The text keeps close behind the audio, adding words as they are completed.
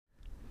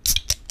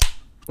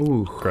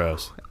Ooh.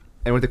 Gross.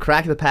 And with the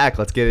crack of the pack,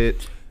 let's get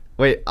it.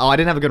 Wait, I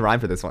didn't have a good rhyme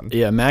for this one.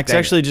 Yeah, Max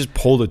actually just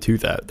pulled a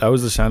tooth out. That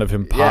was the sound of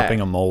him popping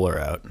a molar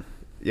out.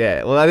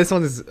 Yeah, well, this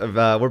one is,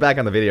 we're back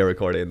on the video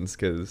recordings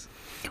because...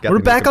 We're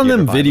back on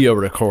them video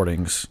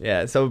recordings.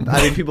 Yeah, so,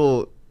 I mean,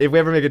 people, if we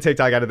ever make a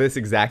TikTok out of this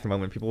exact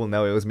moment, people will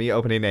know it was me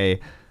opening a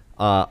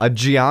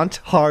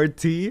Giant hard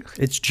tea.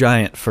 It's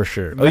giant for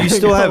sure. Oh, you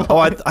still have... Oh,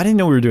 I didn't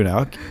know we were doing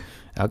alcohol.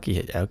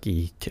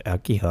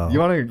 You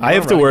wanna, I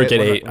have to work at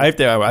 8. I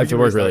have to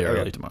work really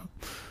early tomorrow.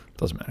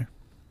 Doesn't matter.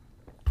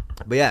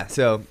 But yeah,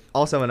 so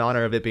also in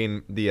honor of it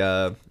being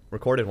the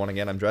recorded one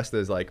again, I'm dressed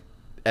as like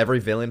every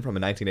villain from a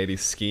 1980s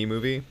ski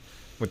movie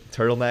with the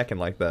turtleneck and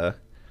like the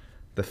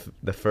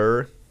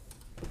fur,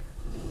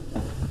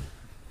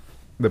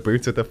 the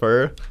boots with the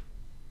fur.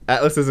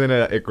 Atlas is in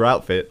a gray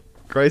outfit,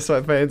 gray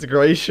sweatpants,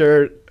 gray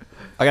shirt.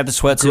 I got the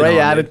sweatsuit.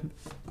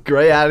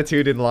 Gray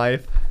attitude in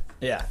life.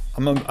 Yeah,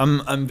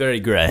 I'm very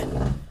gray.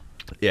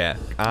 Yeah,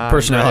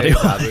 personality.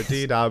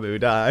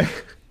 Die.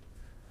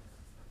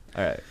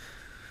 All right.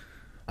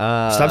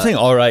 Stop saying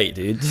all right,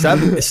 dude.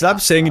 Stop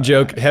saying a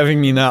joke,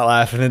 having me not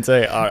laugh, and then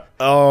say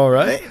all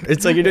right.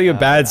 It's like you're doing a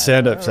bad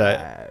stand-up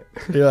set.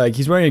 You're like,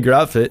 he's wearing a good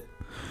outfit.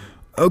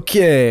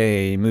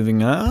 Okay,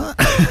 moving on.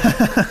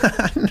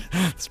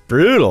 It's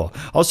brutal.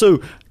 Also,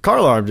 car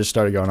alarm just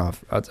started going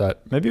off outside.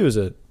 Maybe it was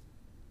a...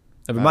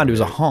 Never mind, it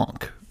was a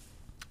honk.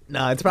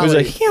 No, it's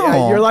probably...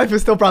 Yeah, your life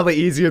is still probably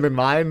easier than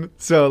mine,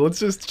 so let's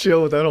just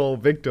chill with that whole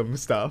victim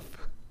stuff.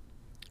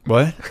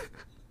 What?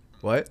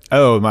 What?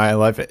 Oh, my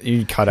life.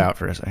 You cut out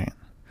for a second.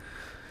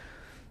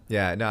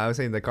 Yeah, no, I was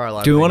saying the car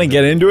alarm. Do you want to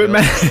get into it,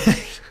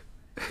 Max?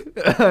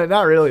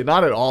 Not really.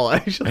 Not at all,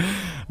 actually.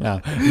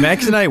 No.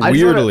 Max and I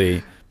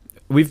weirdly,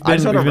 we've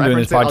been doing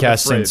this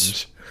podcast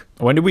since...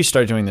 When did we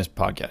start doing this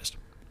podcast?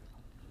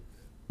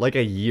 Like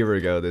a year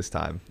ago this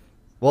time.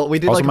 Well, we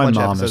did also, like a my bunch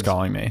of mom episodes. is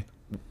calling me.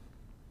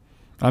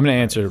 I'm going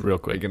to answer real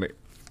quick.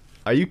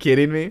 Are you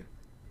kidding me?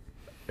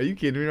 Are you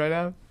kidding me right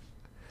now?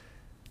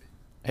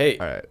 Hey,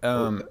 all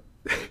right.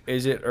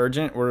 Is it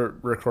urgent? We're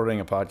recording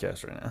a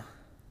podcast right now.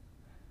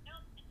 Nope,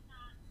 it's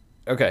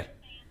not. Okay.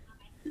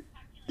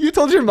 You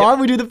told your mom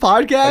we do the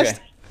podcast? Okay.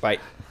 Bye.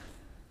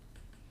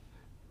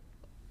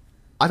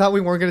 I thought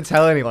we weren't going to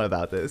tell anyone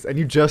about this, and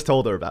you just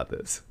told her about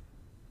this.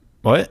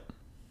 What?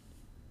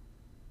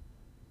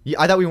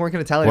 I thought we weren't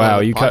going to tell anyone about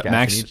the you podcast. cut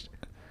Max.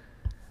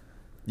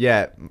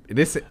 Yeah.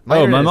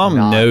 My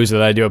mom knows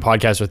that I do a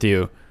podcast with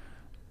you.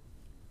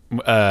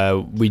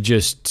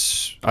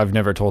 I've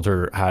never told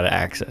her how to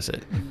access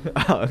it.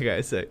 Oh,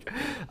 okay, sick.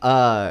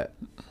 What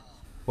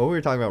were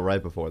we talking about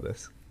right before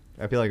this?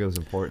 I feel like it was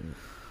important.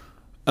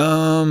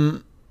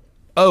 I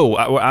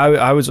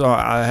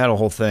had a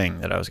whole thing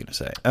that I was gonna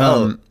say.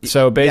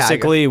 So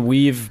basically,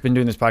 we've been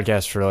doing this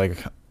podcast for like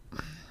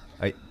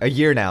a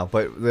year now.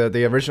 But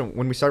the original,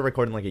 when we started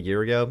recording like a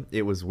year ago,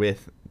 it was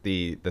with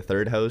the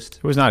third host.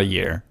 It was not a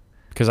year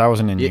because I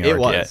wasn't in New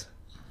York yet.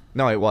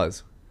 No, it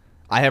was.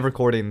 I have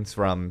recordings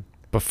from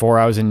before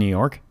I was in New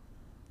York.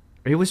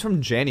 It was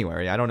from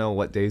January. I don't know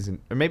what days,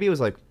 or maybe it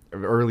was like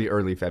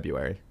early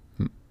February.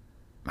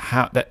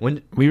 How that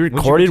when we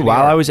recorded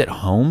while I was at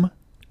home?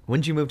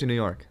 When did you move to New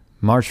York?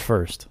 March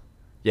 1st.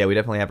 Yeah, we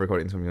definitely have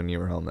recordings from when you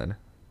were home then.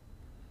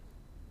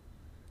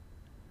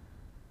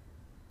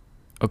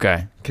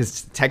 Okay.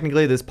 Because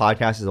technically, this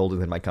podcast is older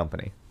than my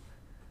company.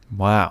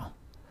 Wow.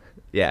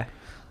 Yeah.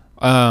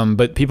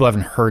 But people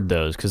haven't heard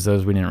those because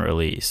those we didn't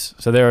release.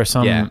 So there are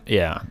some.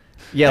 Yeah.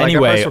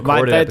 Anyway,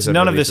 that's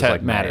none of this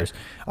matters.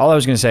 All I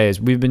was going to say is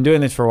we've been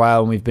doing this for a while,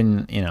 and we've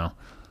been,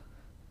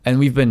 and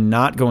we've been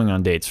not going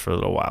on dates for a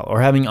little while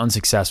or having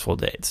unsuccessful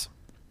dates.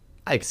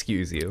 I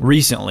excuse you.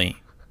 Recently,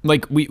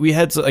 like we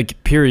had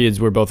like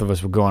periods where both of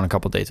us would go on a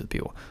couple dates with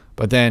people,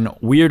 but then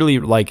weirdly,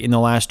 like in the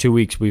last 2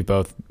 weeks, we've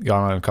both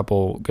gone on a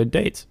couple good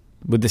dates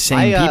with the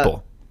same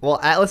people.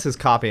 Well, Atlas's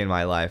copy in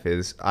my life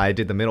is I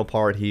did the middle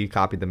part, he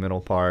copied the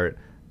middle part.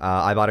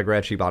 I bought a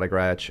Gretsch, he bought a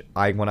Gretsch.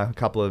 I went on a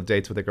couple of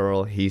dates with a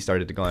girl. He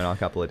started to go on a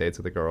couple of dates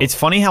with a girl. It's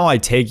funny how I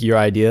take your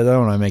idea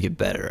though, and I make it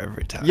better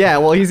every time. Yeah,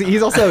 well,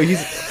 he's also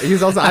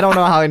I don't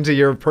know how into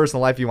your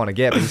personal life you want to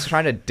get, but he's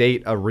trying to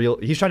date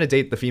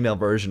the female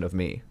version of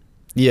me.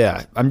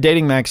 Yeah, I'm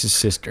dating Max's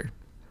sister.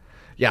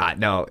 Yeah,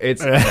 no,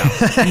 it's no.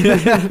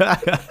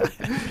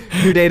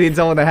 You're dating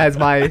someone that has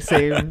my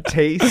same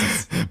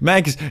tastes.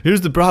 Max,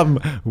 here's the problem.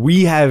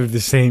 We have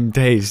the same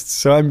tastes.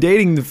 So I'm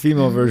dating the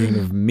female version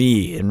of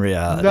me in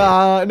reality.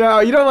 No,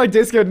 you don't like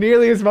disco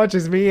nearly as much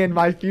as me and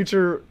your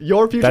future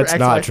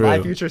ex-wife,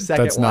 my future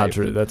second wife. That's not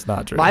true. That's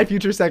not true. My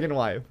future second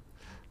wife.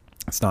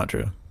 That's not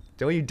true.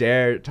 Don't you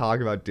dare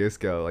talk about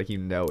disco like you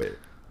know it.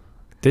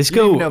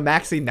 Disco. You even know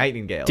Maxie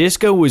Nightingale.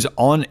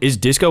 Is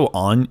disco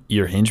on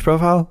your Hinge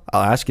profile?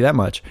 I'll ask you that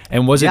much.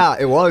 And was it? Yeah,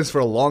 it was for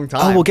a long time.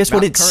 Oh well, guess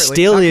what? It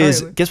still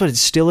is. Guess what? It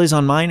still is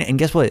on mine. And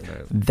guess what?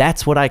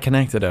 That's what I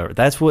connected over.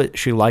 That's what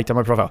she liked on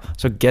my profile.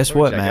 So guess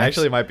what, Max? It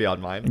actually might be on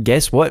mine.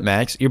 Guess what,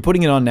 Max? You're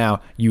putting it on now.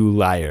 You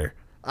liar.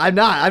 I'm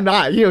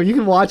not. You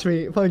can watch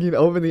me fucking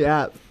open the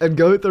app and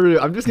go through.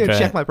 I'm just gonna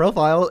check my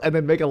profile and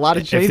then make a lot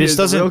of changes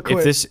real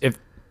quick.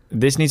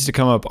 This needs to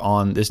come up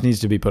on. This needs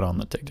to be put on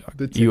the TikTok.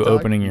 The You TikTok?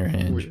 opening your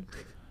hinge.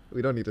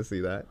 We don't need to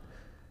see that.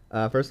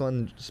 First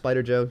one,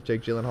 Spider joke,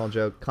 Jake Gyllenhaal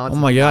joke. Oh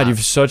Constant my God, laugh.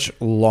 you've such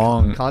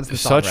long, Constant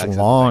song such racks is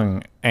the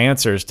long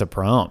answers to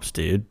prompts,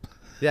 dude.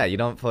 Yeah, you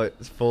don't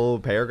put full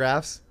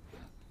paragraphs.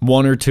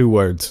 1 or 2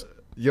 words.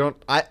 You don't.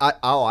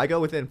 I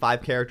go within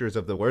 5 characters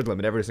of the word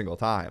limit every single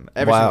time.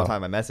 Every Wow. single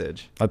time I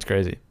message. That's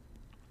crazy.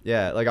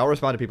 Yeah, like I'll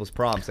respond to people's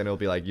prompts and it'll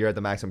be like, "You're at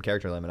the maximum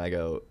character limit." I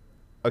go,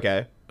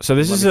 "Okay." So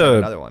this Let is me find a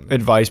another one.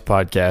 advice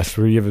podcast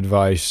where you give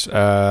advice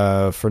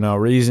for no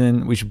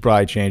reason. We should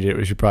probably change it.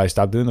 We should probably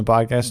stop doing the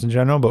podcast in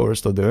general, but we're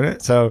still doing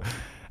it. So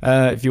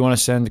if you want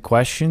to send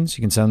questions,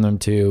 you can send them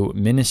to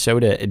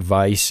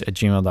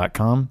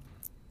minnesotaadvice@gmail.com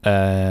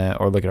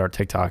or look at our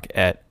TikTok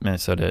at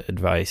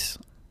minnesotaadvice.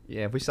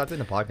 Yeah, if we stop doing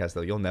the podcast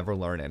though, you'll never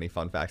learn any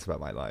fun facts about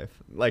my life.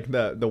 Like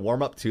the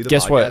warm up to the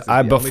Guess podcast. what? is the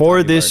only time Before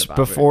you this learn about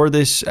me. before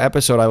this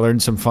episode, I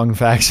learned some fun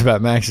facts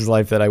about Max's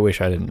life that I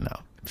wish I didn't know.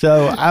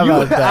 So how You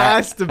about that?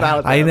 asked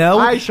about I them. know.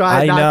 I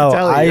tried not to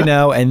tell you. I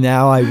know, and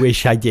now I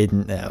wish I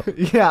didn't know.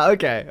 Yeah.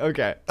 Okay.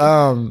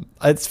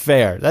 That's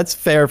fair. That's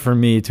fair for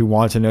me to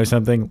want to know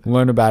something,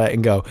 learn about it,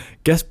 and go.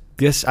 Guess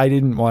I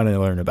didn't want to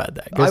learn about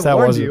that. Guess I that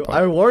warned wasn't you.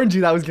 part. I warned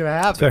you that was gonna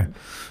happen. Fair,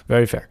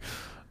 very fair.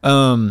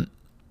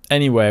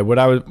 Anyway,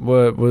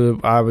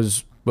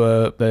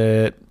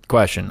 the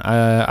question.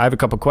 I have a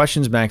couple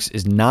questions. Max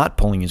is not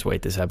pulling his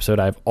weight this episode.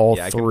 I have all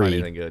Yeah, I couldn't find 3.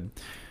 anything good.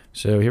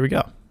 So here we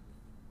go.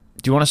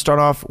 Do you want to start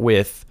off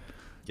with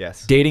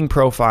Yes. dating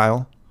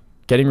profile,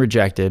 getting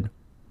rejected,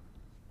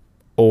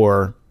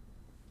 or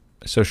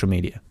social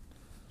media?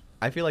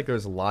 I feel like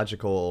there's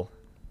logical.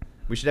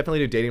 We should definitely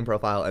do dating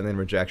profile and then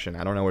rejection.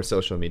 I don't know where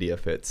social media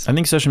fits. I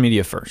think social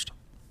media first.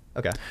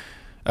 Okay.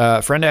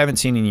 Friend I haven't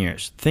seen in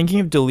years. Thinking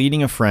of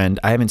deleting a friend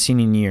I haven't seen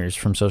in years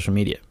from social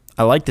media.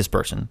 I like this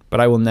person, but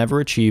I will never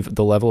achieve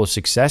the level of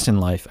success in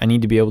life I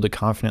need to be able to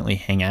confidently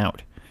hang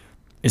out.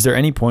 Is there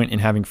any point in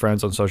having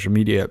friends on social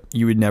media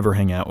you would never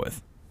hang out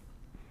with?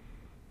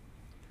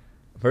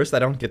 First, I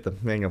don't get the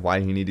thing of why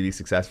you need to be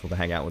successful to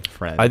hang out with a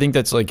friend. I think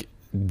that's like,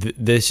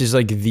 this is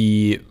like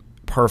the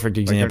perfect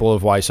example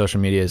of why social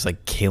media is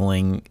like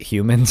killing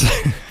humans.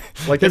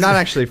 like they're not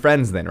actually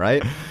friends then,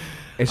 right?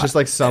 It's just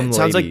like some It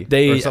sounds lady like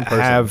they or some person.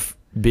 have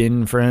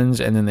been friends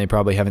and then they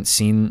probably haven't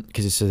seen,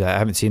 because it says I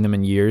haven't seen them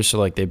in years. So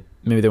like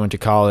maybe they went to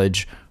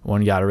college,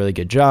 one got a really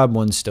good job,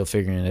 one's still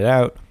figuring it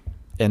out.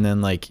 And then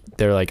like,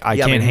 they're like, I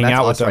can't hang that's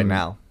out with us them right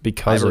now. I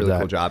because have a of really that.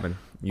 cool job and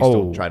you Oh.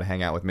 still try to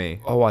hang out with me.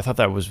 Oh, I thought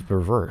that was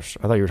reversed.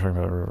 I thought you were talking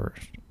about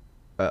reversed.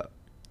 Uh,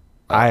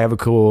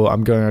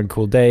 I'm going on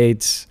cool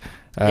dates.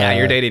 yeah,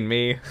 you're dating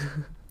me.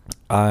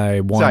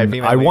 I won. Sorry,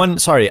 female I lead. won.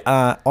 Sorry.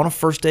 On a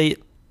first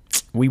date,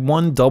 we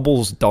won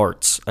doubles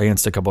darts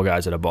against a couple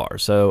guys at a bar.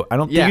 So I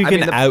don't think Yeah, you I can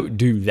mean,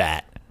 outdo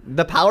that.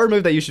 The power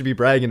move that you should be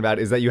bragging about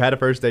is that you had a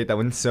first date that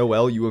went so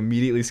well, you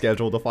immediately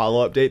scheduled a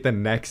follow-up date the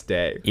next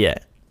day. Yeah,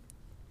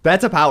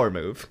 That's a power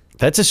move.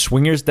 that's a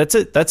swingers. That's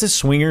a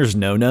swingers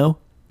no.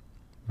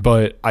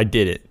 But I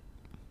did it.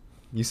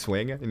 You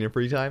swing in your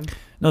free time?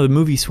 No, the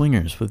movie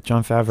Swingers with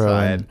John Favreau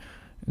Side.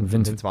 and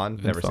Vince Vaughn?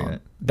 Never seen Vaughn.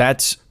 it.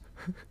 That's.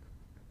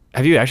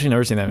 Have you actually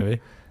never seen that movie?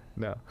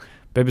 No.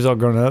 Baby's all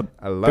grown up.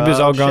 I love Baby's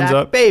all grown Shaq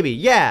up. Baby,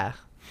 yeah.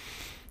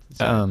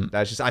 Um,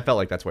 That's just, I felt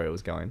like that's where it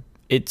was going.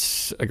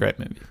 It's a great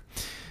movie.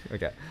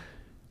 Okay.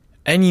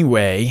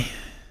 Anyway,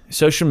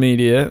 social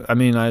media. I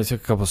mean, I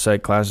took a couple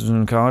psych classes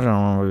in college. I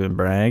don't want to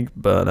brag,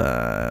 but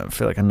I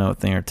feel like I know a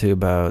thing or two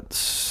about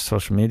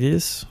social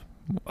medias.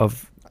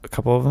 Of a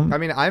couple of them. I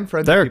mean, I'm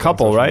friends there are with a people on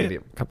couple, social right? media.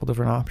 A couple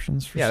different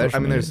options for Yeah, social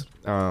media.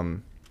 there's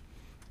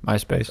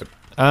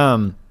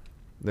MySpace.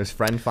 there's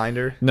Friend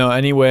Finder. No,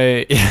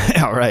 anyway,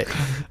 all right.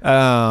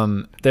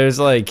 There's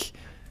like,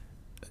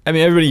 I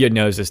mean, everybody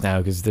knows this now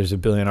because there's a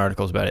billion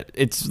articles about it.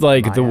 It's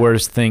like the Yeah.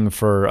 worst thing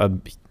for a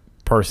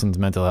person's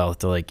mental health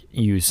to like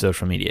use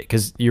social media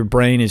because your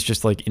brain is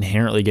just like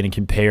inherently going to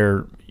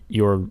compare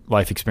your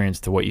life experience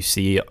to what you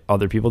see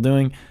other people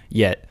doing.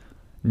 Yet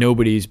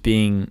nobody's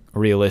being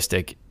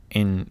realistic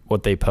in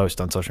what they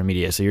post on social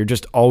media. So you're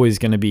just always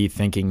going to be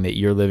thinking that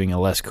you're living a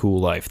less cool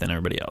life than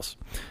everybody else.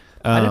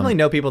 I definitely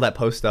know people that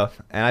post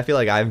stuff, and I feel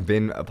like I've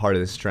been a part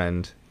of this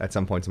trend at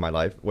some points in my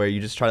life where you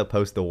just try to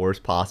post the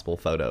worst possible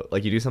photo.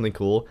 Like you do something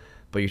cool,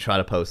 but you try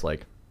to post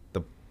like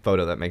the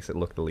photo that makes it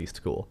look the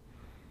least cool.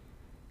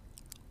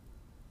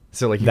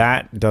 So like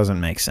That doesn't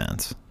make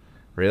sense.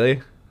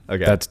 really?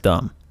 Okay. That's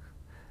dumb.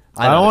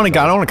 I know don't want it's to.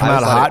 I not. don't want to come I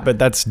out always thought hot, it- but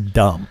that's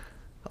dumb.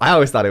 I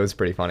always thought it was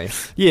pretty funny.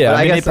 Yeah, But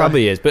I mean, it guess,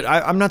 probably is. But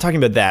I'm not talking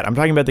about that. I'm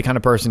talking about the kind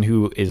of person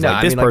who is no, like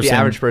I this mean, like person, the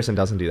average person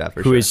doesn't do that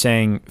for who sure. is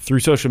saying through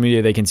social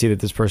media they can see that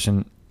this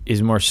person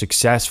is more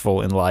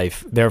successful in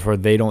life. Therefore,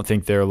 they don't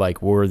think they're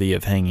like worthy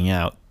of hanging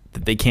out.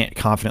 That they can't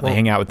confidently Well,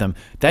 hang out with them.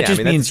 That yeah, I just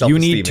mean, that's means a you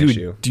need to.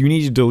 self-esteem issue. Do you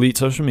need to delete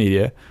social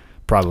media?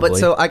 Probably. But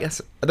so I guess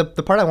the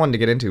part I wanted to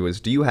get into is,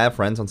 do you have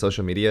friends on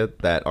social media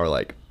that are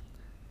like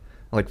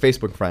like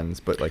Facebook friends,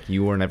 but like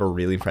you were never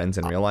really friends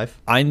in real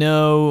life? I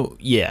know,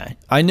 yeah.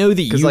 I know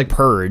that you like-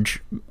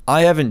 purge.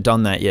 I haven't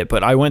done that yet,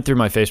 but I went through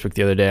my Facebook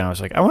the other day and I was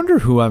like, I wonder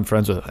who I'm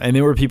friends with. And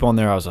there were people on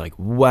there I was like,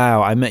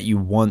 wow, I met you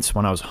once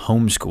when I was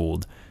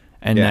homeschooled.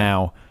 And Yeah.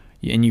 now,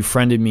 and you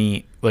friended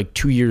me like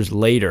 2 years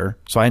later.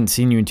 So I hadn't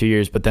seen you in 2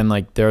 years, but then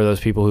like there are those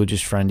people who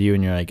just friend you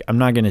and you're like, I'm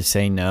not going to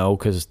say no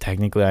because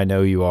technically I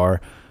know you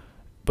are.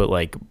 But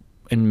like,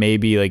 and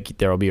maybe like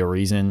there'll be a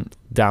reason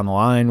down the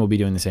line we'll be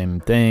doing the same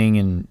thing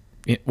and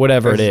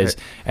whatever it is.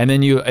 And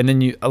then you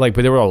like,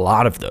 but there were a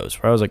lot of those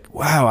where I was like,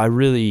 wow, I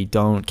really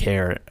don't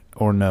care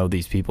or know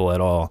these people at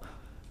all.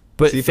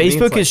 But See, for me, it's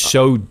Facebook like- is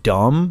so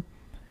dumb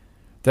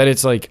that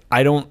it's like,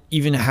 I don't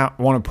even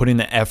want to put in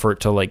the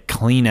effort to like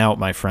clean out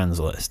my friends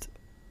list.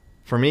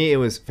 For me, it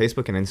was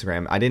Facebook and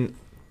Instagram. I didn't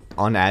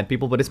unadd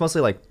people, but it's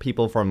mostly like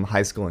people from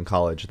high school and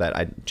college that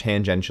I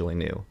tangentially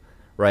knew,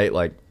 right?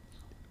 Like,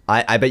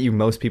 I bet you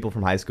most people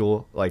from high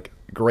school, like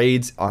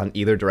grades on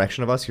either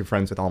direction of us, you're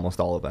friends with almost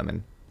all of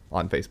them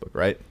on Facebook,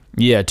 right?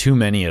 Yeah, too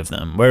many of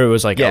them. Where it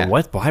was like, Yeah. oh,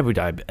 what? Why would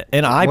I?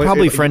 And I Well,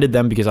 probably it- friended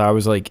them because I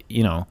was like,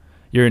 you know,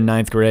 you're in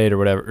 9th grade or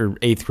whatever, or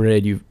 8th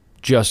grade. You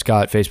just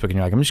got Facebook, and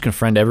you're like, I'm just gonna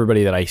friend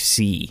everybody that I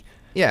see.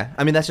 Yeah,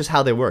 I mean that's just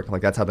how they work.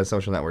 Like that's how the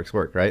social networks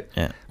work, right?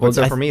 Yeah. Well, Well,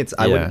 so I for me, it's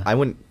yeah. I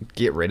wouldn't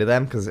get rid of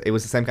them because it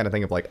was the same kind of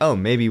thing of like, oh,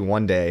 maybe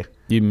one day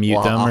You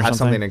mute them I'll or have something?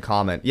 something in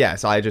common. Yeah,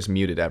 so I just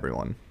muted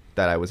everyone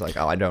that I was like,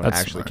 oh, I don't That's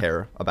actually smart.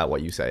 care about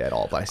what you say at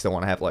all, but I still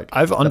want to have like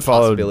I've the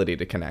unfollowed- possibility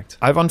to connect.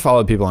 I've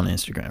unfollowed people on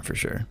Instagram for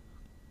sure.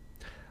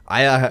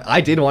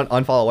 I did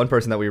unfollow one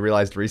person that we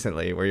realized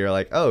recently where you're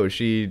like, oh,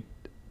 she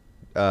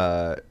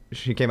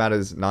came out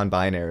as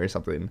non-binary or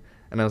something,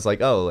 and I was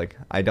like, oh, like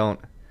I don't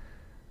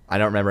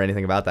remember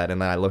anything about that,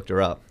 and then I looked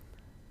her up.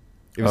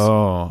 It was,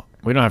 Oh,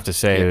 we don't have to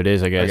say Yeah. who it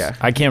is, I guess. Okay.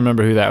 I can't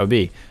remember who that would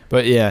be.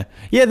 But yeah.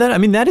 Yeah, that I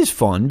mean that is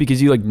fun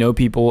because you like know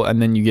people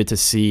and then you get to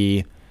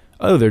see,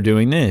 oh, they're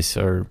doing this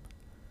or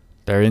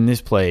they're in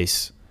this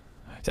place.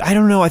 I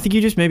don't know. I think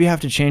you just maybe have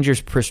to change your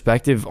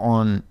perspective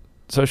on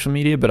social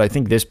media, but I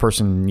think this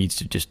person needs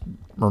to just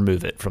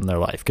remove it from their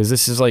life because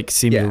this is like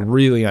seems Yeah.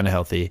 really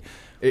unhealthy.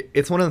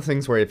 it's one of the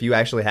things where if you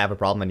actually have a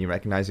problem and you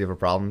recognize you have a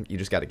problem, you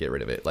just got to get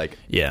rid of it. Like,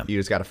 Yeah. you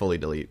just got to fully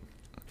delete.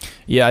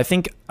 Yeah, I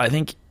think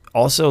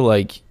also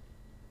like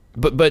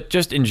but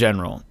just in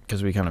general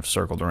because we kind of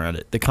circled around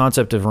it. The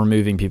concept of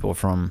removing people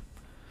from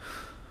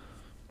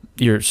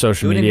your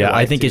social Do it in media your I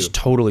life, think is too.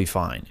 totally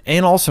fine.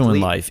 And also in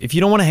Delete- life. If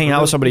you don't want to hang out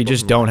remove with somebody, people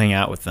just from don't life. hang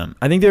out with them.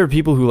 I think there are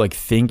people who like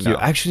think you No.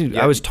 actually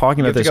Yeah, I was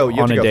talking you about have this to go, you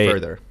have on to a go date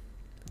further.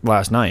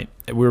 last night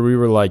where we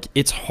were like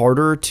it's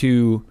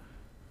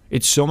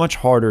so much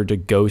harder to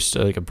ghost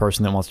like a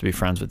person that wants to be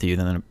friends with you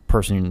than a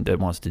person that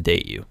wants to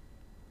date you.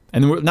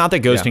 And not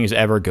that ghosting Yeah. is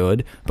ever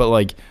good, but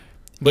like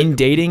But in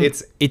dating,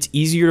 it's- it's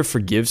easier to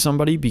forgive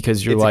somebody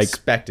because you're It's like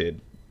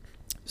expected.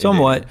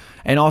 somewhat,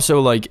 and also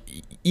like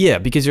yeah,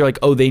 because you're like,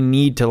 oh, they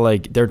need to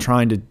like they're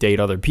trying to date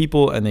other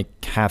people, and they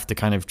have to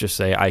kind of just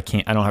say, I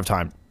don't have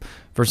time.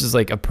 Versus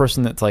like a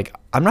person that's like,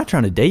 I'm not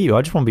trying to date you,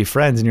 I just want to be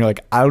friends, and you're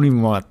like, I don't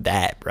even want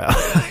that, bro.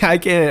 I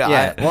can't.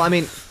 Yeah. Well, I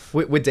mean,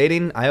 with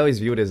dating, I always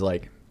view it as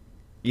like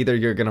either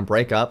you're gonna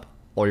break up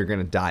or you're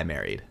gonna die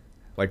married.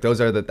 Like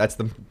that's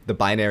the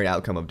binary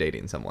outcome of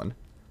dating someone.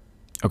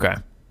 Okay,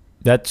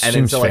 that And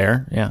then seems so, like-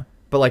 fair. Yeah.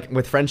 But like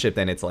with friendship,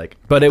 then it's like.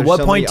 But at there's what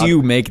so point many do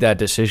you make that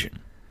decision?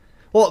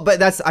 Well,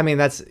 but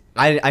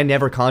I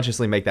never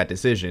consciously make that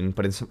decision,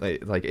 but it's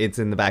like it's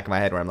in the back of my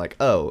head where I'm like,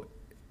 oh,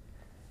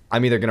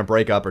 I'm either gonna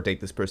break up or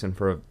date this person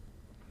for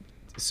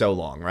so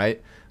long,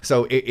 right?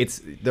 So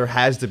there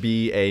has to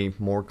be a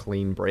more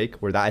clean break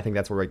where I think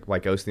that's where why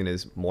ghosting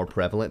is more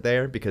prevalent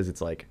there because it's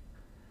like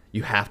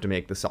you have to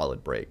make the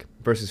solid break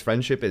versus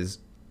friendship is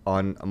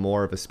on a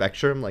more of a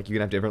spectrum. Like you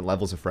can have different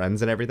levels of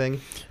friends and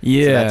everything.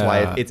 Yeah. So that's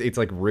why it's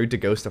like rude to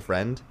ghost a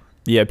friend.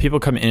 Yeah, people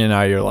come in and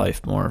out of your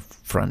life more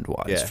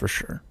friend-wise, Yeah. for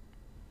sure.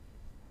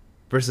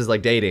 Versus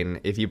like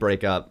dating, if you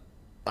break up,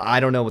 I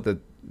don't know what the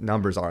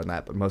numbers are on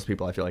that, but most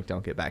people I feel like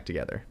don't get back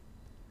together.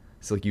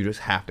 So like you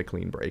just have to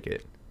clean break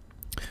it.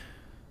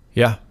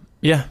 Yeah.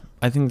 Yeah,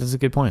 I think that's a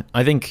good point.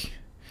 I think,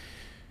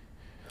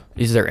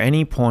 is there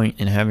any point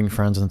in having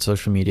friends on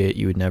social media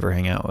you would never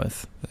hang out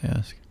with? They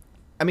ask.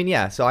 I mean,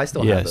 yeah, so I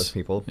still Yes. have those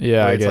people.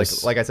 Yeah, But I it's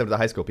guess. like I said with the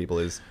high school people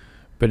is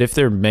But if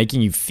they're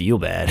making you feel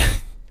bad,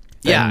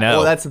 then no.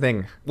 Well, that's the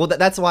thing. Well,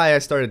 that's why I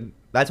started.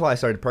 That's why I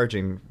started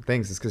purging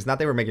things. Is because not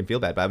they were making me feel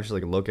bad, but I was just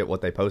like look at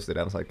what they posted.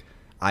 I was like,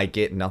 I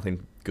get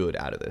nothing good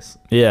out of this.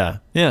 Yeah.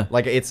 Yeah.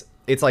 Like it's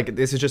like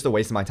this is just a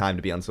waste of my time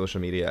to be on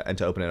social media and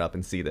to open it up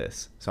and see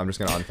this. So I'm just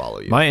gonna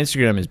unfollow you. My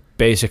Instagram is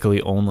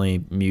basically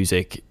only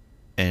music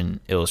and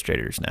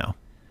illustrators now.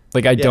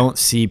 Like I Yeah. don't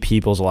see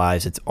people's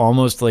lives. It's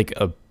almost like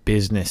a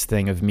business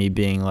thing of me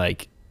being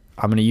like,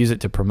 I'm going to use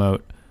it to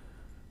promote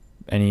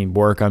any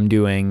work I'm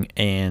doing,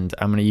 and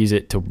I'm going to use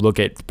it to look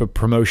at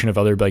promotion of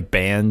other like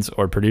bands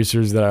or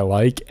producers that I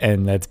like,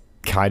 and that's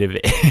kind of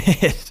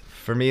it.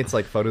 For me, it's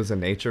like photos of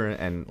nature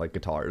and like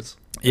guitars.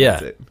 Yeah.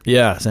 That's it.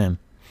 Yeah, same.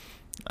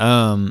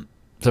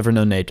 Except for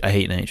no nature. I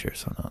hate nature,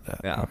 so not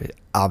that. Yeah.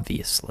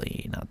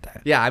 Obviously, not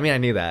that. Yeah, I mean, I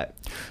knew that.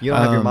 You don't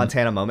have your Um,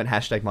 Montana moment,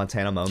 hashtag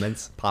Montana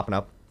moments popping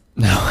up?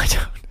 No, I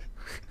don't.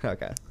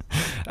 Okay.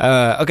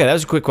 Okay, that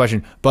was a quick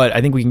question, but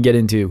I think we can get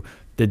into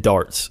the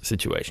darts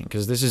situation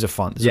because this is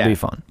will Yeah. be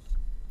fun.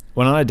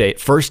 Went on a date,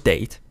 first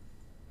date,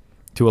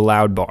 to a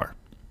loud bar,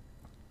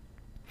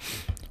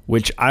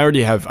 which I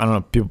already have. I don't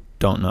know. People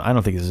don't know. I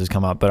don't think this has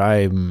come up, but I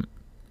am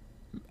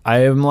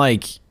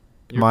like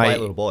You're a quiet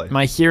little boy.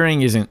 my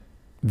hearing isn't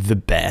the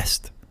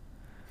best.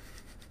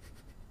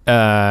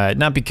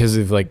 Not because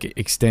of like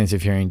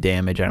extensive hearing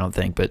damage, I don't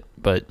think,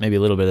 but maybe a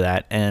little bit of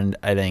that. And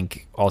I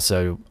think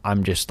also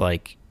I'm just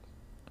like,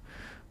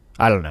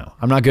 I don't know.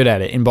 I'm not good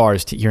at it in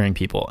bars hearing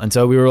people. And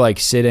so we were like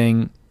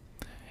sitting.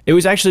 It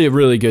was actually a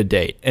really good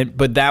date.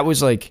 But that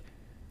was like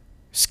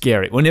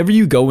scary. Whenever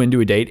you go into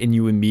a date and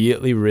you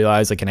immediately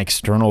realize like an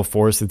external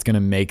force that's going to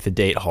make the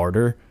date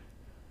harder,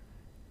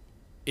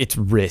 it's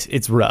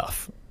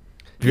rough.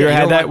 Have you ever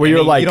had that where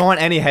you're like, you don't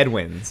want any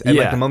headwinds, and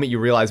like Yeah. the moment you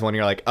realize one,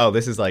 you're like, oh,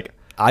 this is like,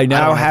 I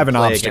now don't have to an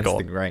play obstacle.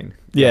 against the grain.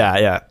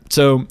 Yeah.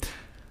 So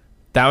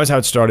that was how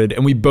it started,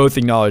 and we both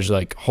acknowledged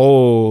like,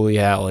 holy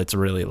hell, it's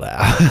really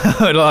loud.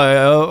 Like,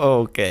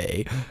 oh,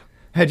 okay.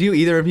 Had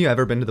either of you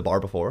ever been to the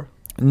bar before?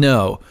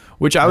 No,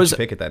 which I How'd was you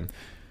pick it then.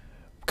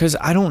 because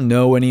I don't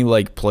know any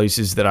like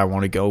places that I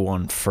want to go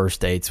on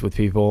first dates with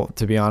people.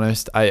 To be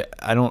honest, I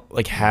don't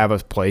like have a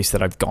place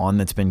that I've gone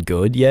that's been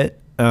good yet.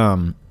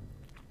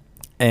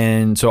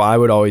 And so I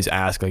would always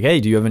ask like, hey,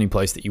 do you have any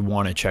place that you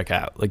want to check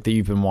out? Like that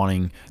you've been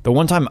wanting. The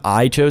one time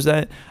I chose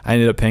that, I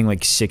ended up paying like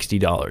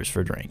 $60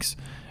 for drinks.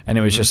 And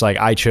it was just like,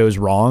 I chose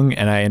wrong.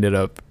 And I ended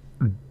up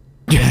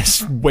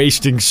just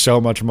wasting so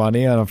much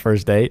money on a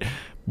first date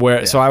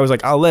so I was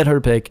like, I'll let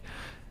her pick.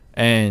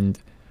 And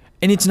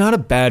it's not a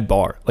bad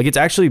bar. Like it's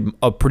actually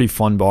a pretty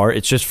fun bar.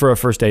 It's just for a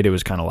first date, it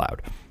was kind of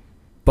loud,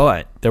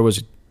 but there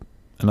was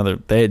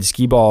they had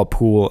skee ball,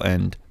 pool,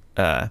 and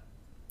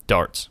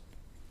darts.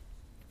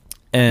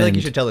 I And feel like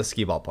you should tell the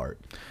skee ball part,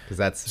 because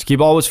that's skee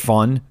ball was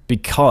fun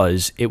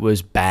because it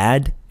was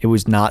bad. It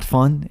was not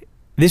fun.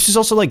 This was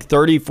also like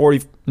 30,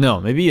 40, no,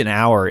 maybe an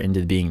hour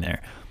into being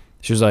there.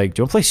 She was like, do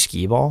you want to play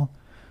skee ball?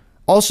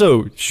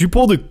 Also, she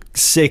pulled a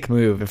sick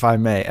move, if I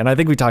may. And I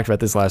think we talked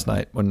about this last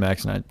night when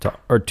Max and I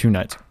or 2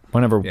 nights,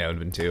 whenever. yeah, it would have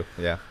been 2.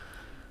 Yeah.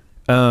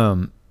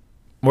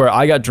 Where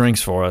I got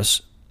drinks for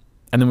us,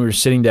 and then we were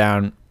sitting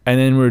down, and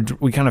then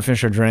we kind of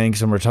finished our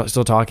drinks, and we're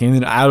still talking.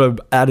 And then out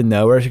of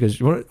nowhere, she goes,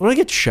 "You want to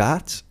get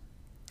shots?"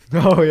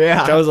 Oh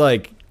yeah. I was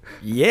like,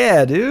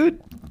 "Yeah,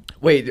 dude."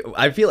 Wait,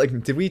 I feel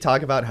like, did we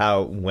talk about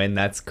how when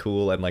that's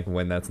cool and like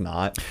when that's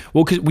not?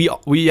 Well, because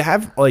we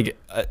have like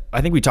I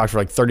think we talked for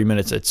like 30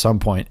 minutes at some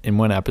point in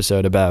one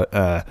episode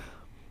about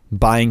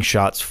buying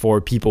shots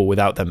for people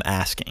without them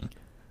asking.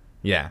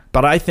 Yeah.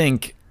 But I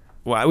think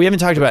we haven't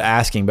talked about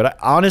asking, but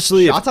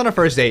honestly, Shots on a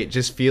first date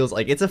just feels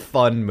like it's a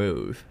fun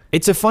move.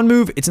 it's a fun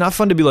move. It's not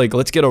fun to be like,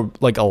 let's get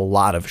a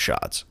lot of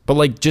shots, but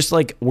like just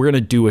like we're gonna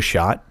do a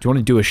shot. Do you want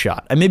to do a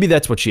shot? And maybe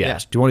that's what she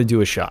asked. Do you want to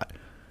do a shot?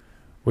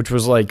 Which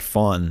was like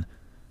fun.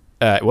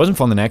 It wasn't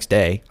fun the next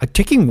day. Like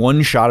taking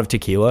one shot of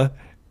tequila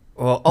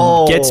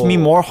gets me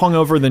more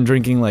hungover than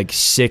drinking like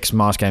 6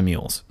 Moscow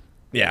Mules.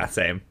 Yeah,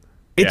 same.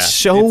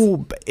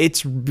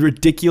 It's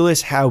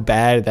ridiculous how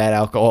bad that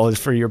alcohol is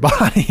for your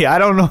body. I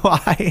don't know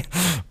why,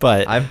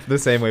 but I'm the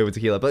same way with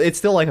tequila, but it's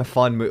still like a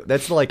fun move.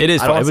 That's like, It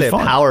is I don't fun. want to It say was a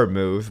fun. power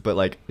move, but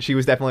like she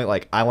was definitely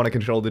like, I want to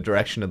control the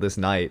direction of this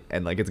night,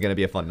 and like it's gonna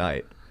be a fun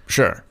night.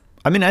 sure.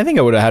 I mean, I think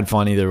I would have had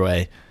fun either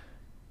way.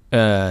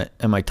 And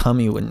my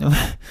tummy wouldn't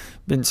have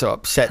been so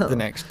upset the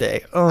next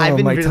day. Oh, I've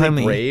been my really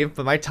tummy. brave,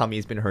 but my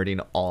tummy's been hurting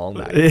all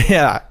night.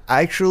 Yeah,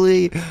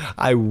 actually,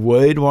 I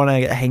would want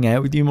to hang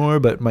out with you more,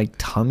 but my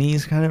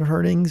tummy's kind of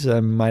hurting, so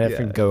I might have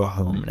to Yeah. go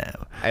home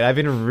now. And I've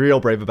been real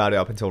brave about it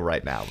up until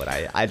right now, but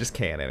I just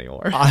can't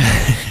anymore.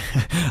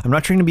 I'm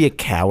not trying to be a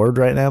coward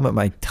right now, but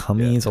my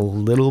tummy is a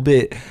little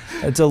bit.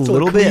 It's a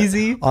little bit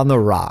queasy. on the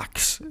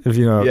rocks, if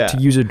you know, Yeah. to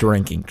use a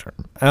drinking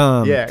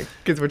term. Yeah,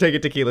 because we're taking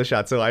tequila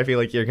shots, so I feel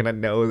like you're gonna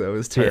know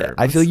those terms. Yeah,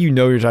 I feel like you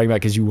know what you're talking about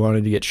because you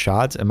wanted to get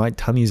shots, and my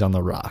tummy's on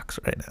the rocks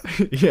right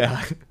now.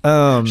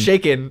 yeah,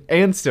 shaken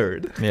and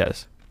stirred.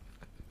 Yes.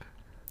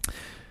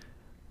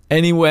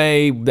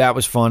 Anyway, that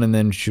was fun, and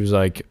then she was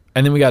like,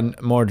 and then we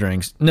got more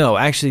drinks. No,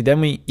 actually, then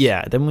we,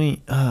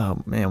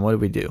 oh man, what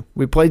did we do?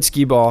 We played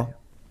skee ball,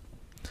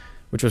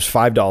 which was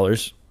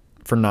 $5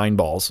 for 9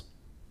 balls.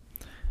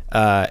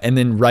 And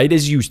then right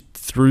as you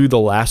threw the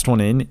last one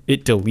in,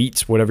 it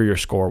deletes whatever your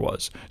score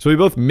was. So we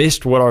both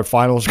missed what our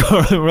final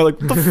score. And we're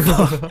like, what the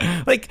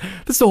fuck? Like,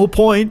 that's the whole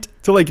point,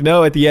 to like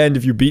know at the end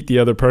if you beat the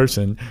other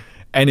person.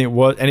 And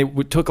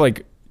it took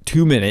like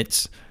 2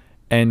 minutes,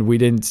 and we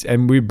didn't,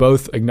 and we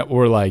both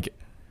were like,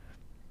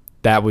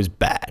 that was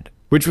bad,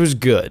 which was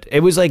good.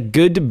 It was like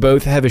good to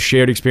both have a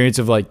shared experience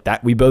of like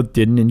that. We both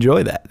didn't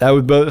enjoy that. That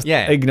we both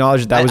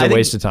acknowledge that was I a think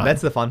waste of time.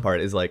 That's the fun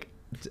part, is like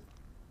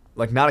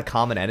not a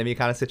common enemy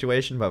kind of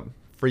situation, but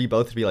for you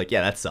both to be like,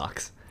 yeah, that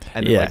sucks.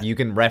 And then, like, you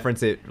can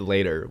reference it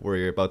later where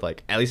you're both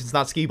like, at least it's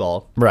not skee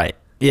ball. Right.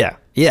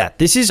 Yeah.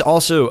 This is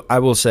also, I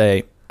will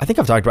say, I think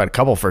I've talked about a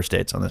couple first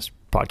dates on this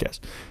podcast.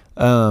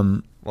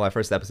 Well, our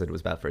first episode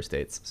was about first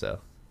dates, so.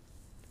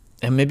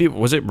 And maybe,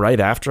 was it right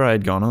after I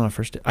had gone on a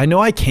first date? I know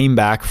I came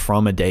back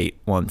from a date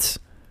once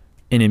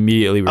and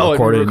immediately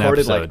recorded an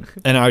episode.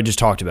 And I just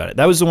talked about it.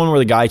 That was the one where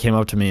the guy came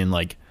up to me and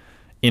like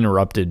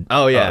interrupted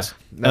Oh, yeah. us.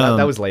 No,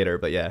 that was later,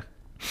 but yeah.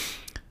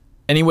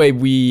 Anyway,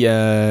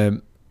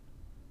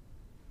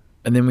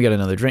 and then we got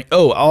another drink.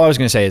 Oh, all I was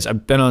going to say is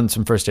I've been on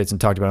some first dates and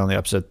talked about it on the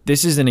episode.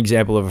 This is an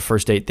example of a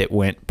first date that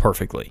went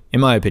perfectly, in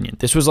my opinion.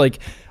 This was like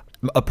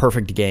a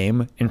perfect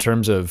game in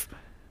terms of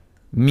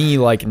me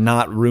like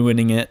not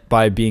ruining it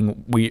by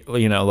being,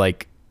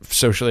 like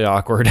socially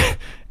awkward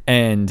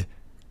and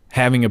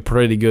having a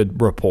pretty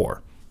good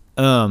rapport.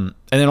 And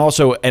then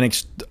also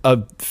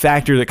a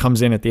factor that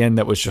comes in at the end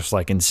that was just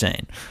like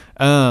insane.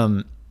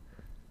 So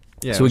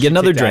we get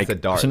another drink.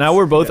 So now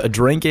we're both a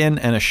drink in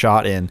and a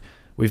shot in.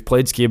 We've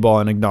played skee ball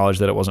and acknowledged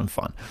that it wasn't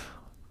fun.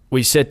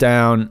 We sit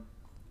down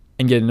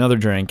and get another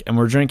drink, and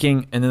we're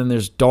drinking, and then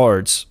there's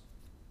darts.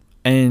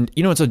 And,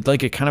 it's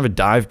like a kind of a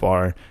dive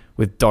bar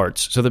with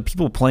darts. So the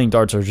people playing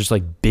darts are just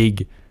like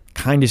big,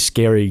 kind of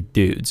scary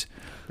dudes.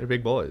 They're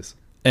big boys.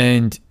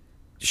 And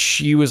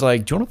she was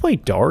like, do you want to play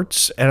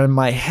darts? And in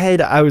my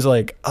head, I was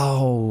like,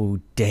 oh,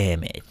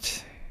 damn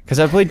it. Because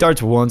I played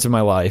darts once in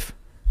my life,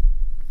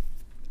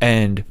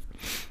 and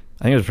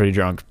I think I was pretty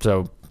drunk,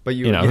 so... But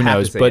who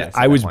knows? But yes,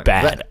 I was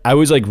bad. I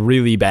was like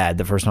really bad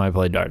the first time I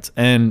played darts.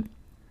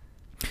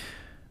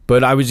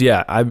 But I was,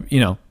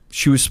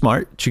 she was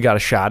smart. She got a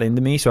shot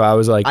into me. So I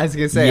was like, I was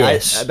going to say,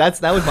 yes.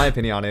 that was my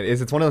opinion on it.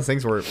 It's one of those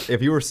things where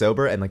if you were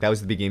sober and like that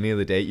was the beginning of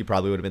the date, you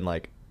probably would have been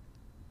like,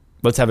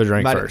 let's have a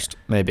drink first,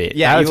 maybe.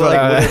 Yeah, you would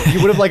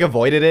have like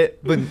avoided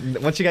it. But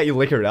once she got you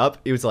liquored up,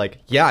 it was like,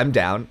 yeah, I'm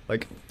down.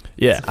 Like,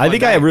 yeah, I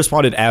think I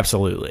responded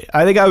absolutely.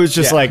 I think I was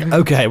just like,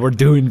 okay, we're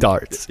doing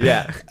darts.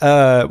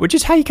 Yeah. Which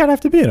is how you kind of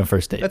have to be in a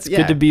first date. It's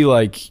good to be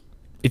like,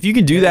 if you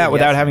can do that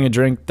without having a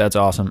drink, that's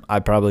awesome. I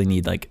probably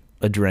need like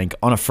a drink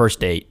on a first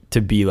date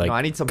to be like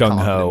I need some gung-ho.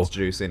 confidence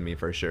juice in me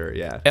for sure,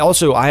 yeah.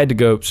 Also, I had to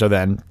go, so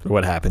then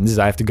what happens is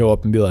I have to go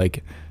up and be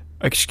like,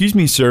 excuse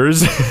me,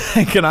 sirs,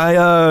 can I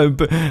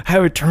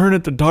have a turn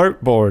at the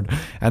dartboard?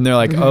 And they're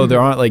like, oh, there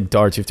aren't like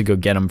darts. You have to go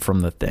get them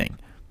from the thing.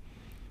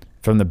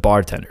 From the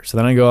bartender. So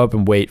then I go up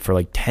and wait for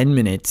like 10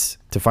 minutes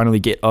to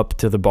finally get up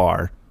to the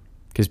bar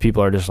because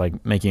people are just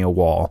like making a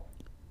wall.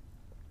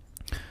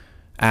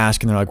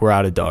 Ask, and they're like, we're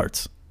out of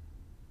darts.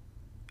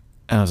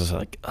 And I was just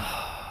like,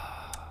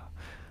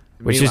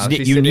 which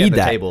is, you need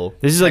that.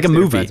 This is like a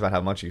movie. It's about how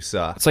much you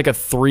suck. It's like a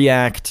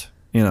 3-act,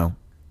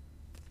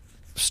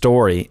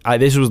 story.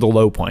 This was the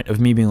low point of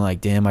me being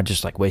like, damn, I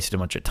just like wasted a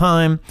bunch of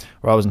time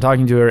where I wasn't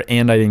talking to her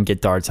and I didn't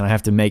get darts and I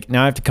have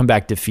to come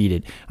back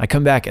defeated. I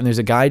come back and there's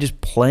a guy just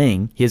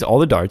playing. He has all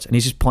the darts and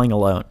he's just playing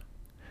alone.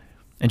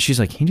 And she's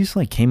like, he just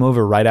like came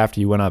over right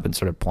after you went up and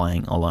started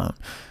playing alone.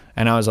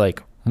 And I was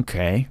like,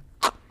 okay,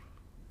 do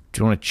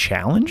you want to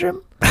challenge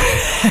him?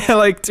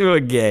 Like to a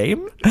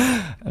game?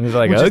 And he's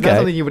like, which okay. Is not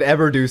something you would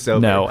ever do so.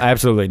 No,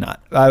 absolutely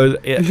not.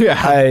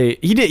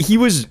 He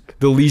was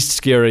the least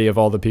scary of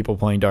all the people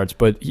playing darts,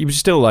 but he was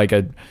still like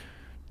a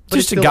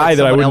guy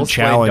that I wouldn't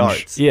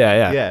challenge.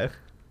 Yeah.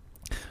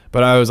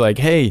 But I was like,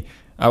 hey,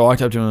 I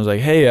walked up to him and was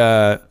like,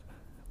 hey,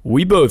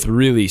 we both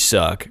really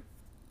suck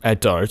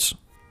at darts,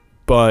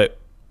 but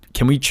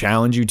can we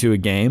challenge you to a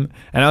game?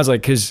 And I was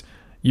like, because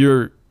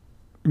you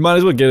might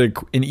as well get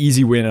an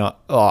easy win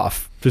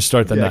off to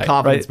start the night.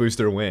 Confidence right?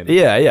 booster win.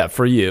 Yeah,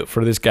 for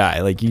this guy.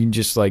 Like, you can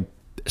just like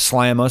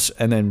slam us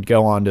and then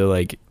go on to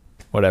like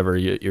whatever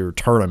your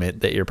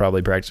tournament that you're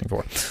probably practicing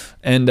for.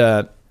 And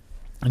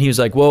he was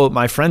like, well,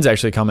 my friend's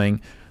actually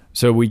coming,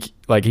 so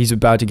he's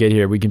about to get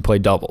here, we can play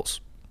doubles.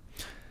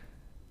 And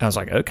I was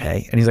like,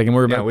 okay. And he's like,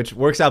 which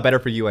works out better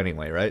for you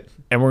anyway, right?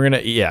 And we're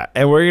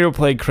gonna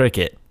play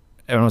cricket.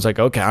 And I was like,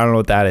 okay, I don't know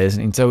what that is.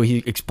 And so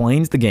he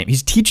explains the game.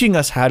 He's teaching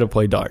us how to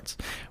play darts,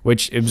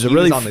 which it was he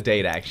was on the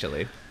date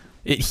actually.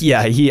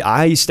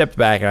 I stepped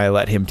back and I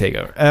let him take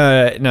over.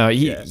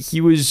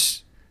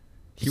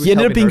 He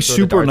ended up being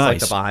super nice. Like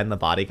the behind the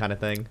body kind of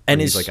thing. And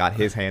he's like got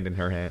his hand in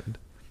her hand.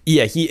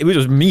 Yeah, it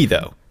was me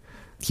though.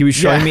 He was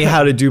showing me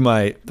how to do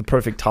the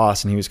perfect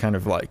toss, and he was kind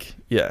of like,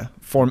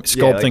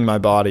 sculpting my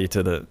body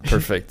to the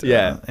perfect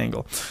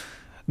angle.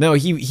 No,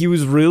 he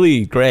was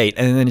really great.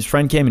 And then his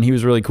friend came, and he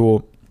was really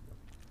cool.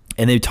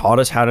 And they taught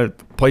us how to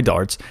play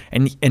darts.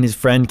 And his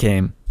friend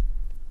came.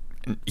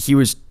 And he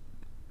was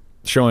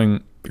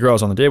showing the girl I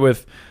was on the date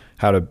with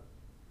how to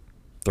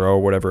throw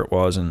or whatever it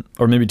was,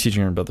 or maybe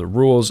teaching her about the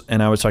rules.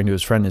 And I was talking to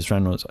his friend. His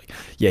friend was like,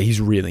 yeah,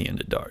 he's really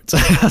into darts.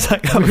 I was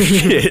like, oh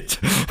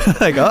shit.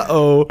 Like,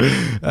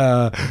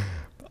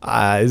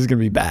 this is gonna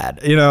be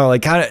bad,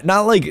 like kind of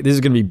not like this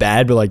is gonna be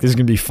bad, but like this is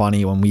gonna be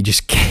funny when we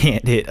just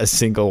can't hit a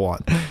single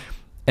one.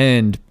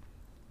 And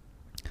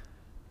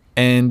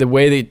the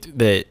way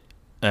that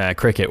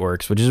cricket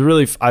works, which is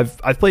really,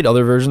 I've played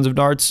other versions of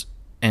darts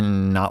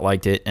and not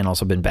liked it and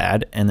also been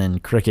bad, and then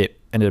cricket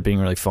ended up being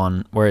really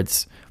fun, where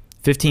it's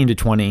 15 to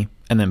 20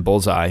 and then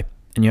bullseye,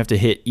 and you have to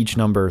hit each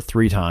number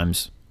 3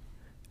 times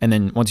And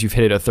then once you've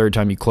hit it a third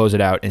time, you close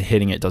it out, and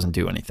hitting it doesn't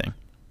do anything.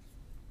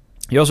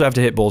 You also have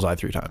to hit bullseye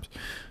 3 times.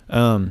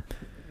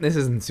 This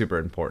isn't super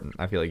important.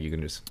 I feel like you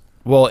can just...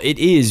 Well, it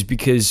is,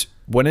 because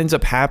what ends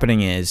up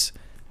happening is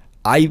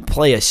I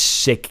play a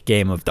sick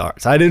game of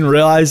darts. I didn't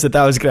realize that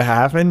was going to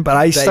happen,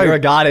 but You're a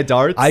god at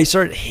darts? I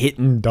start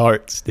hitting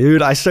darts,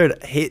 dude. I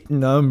start hitting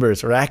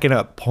numbers, racking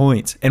up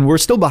points. And we're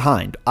still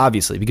behind,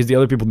 obviously, because the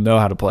other people know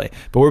how to play.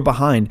 But we're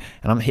behind,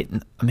 and I'm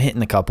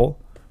hitting a couple.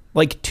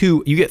 Like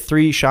 2, you get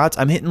 3 shots.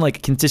 I'm hitting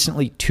like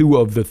consistently 2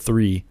 of the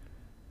 3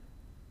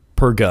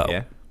 per go.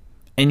 Yeah.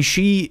 And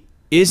she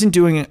isn't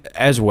doing it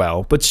as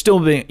well, but still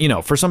being,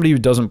 for somebody who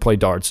doesn't play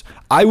darts,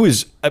 I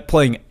was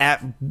playing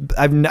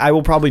I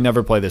will probably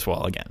never play this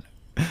well again.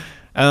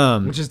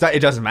 Which is,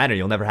 it doesn't matter.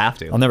 You'll never have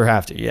to. I'll never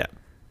have to, yeah.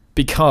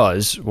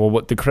 Because, well,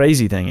 what the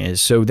crazy thing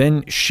is, so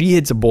then she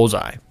hits a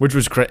bullseye, which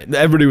was crazy.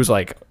 Everybody was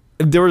like,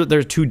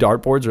 there's 2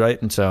 dartboards,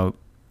 right? And so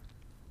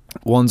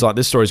one's on,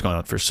 this story's going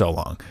on for so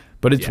long,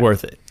 but it's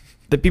worth it.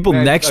 The people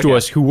next to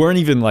us who weren't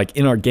even like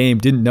in our game,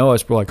 didn't know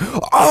us, were like,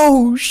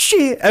 oh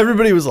shit.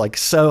 Everybody was like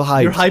so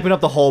hyped. You're hyping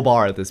up the whole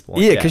bar at this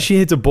point. Yeah, because she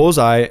hits a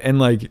bullseye, and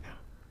like,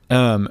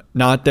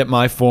 not that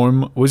my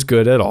form was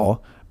good at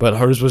all, but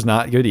hers was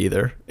not good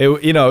either.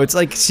 It's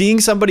like seeing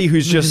somebody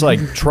who's just like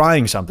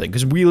trying something,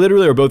 because we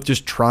literally are both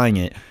just trying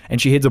it, and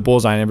she hits a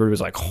bullseye, and everybody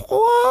was like,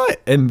 what?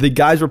 And the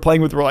guys we're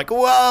playing with were like,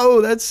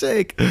 whoa, that's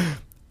sick.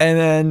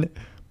 And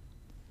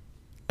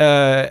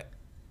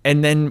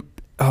then,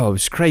 oh, it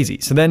was crazy.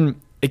 So then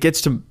it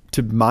gets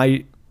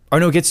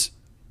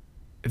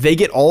they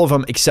get all of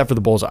them except for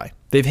the bullseye.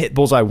 They've hit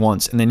bullseye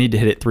once, and they need to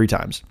hit it 3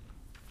 times.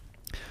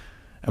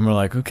 And we're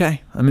like,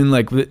 okay. I mean,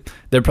 like,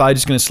 they're probably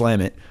just going to slam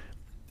it.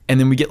 And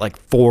then we get like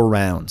 4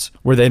 rounds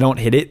where they don't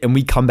hit it, and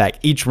we come back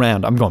each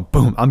round. I'm going,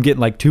 boom. I'm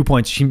getting like 2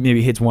 points. She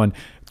maybe hits 1,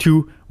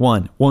 2,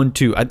 1, 1,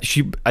 2.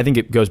 I think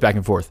it goes back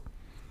and forth.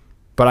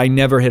 But I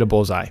never hit a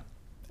bullseye.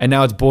 And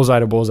now it's bullseye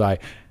to bullseye.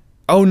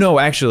 Oh, no,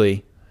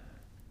 actually.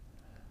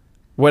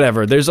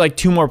 Whatever. There's like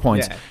 2 more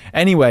points. Yeah.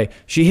 Anyway,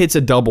 she hits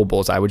a double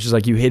bullseye, which is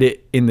like you hit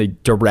it in the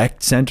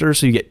direct center,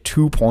 so you get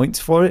 2 points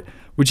for it,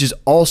 which is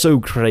also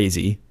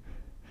crazy.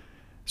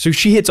 So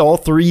she hits all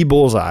 3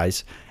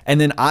 bullseyes,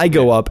 and then I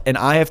go up, and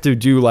I have to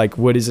do like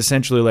what is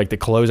essentially like the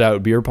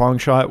closeout beer pong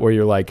shot, where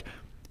you're like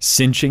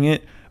cinching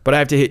it, but I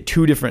have to hit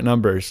 2 different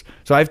numbers.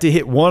 So I have to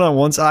hit one on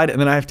one side, and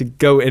then I have to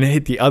go and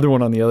hit the other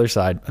one on the other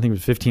side. I think it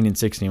was 15 and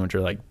 16, which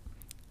are like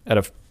at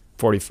a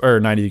 40 or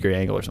 90 degree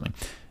angle or something.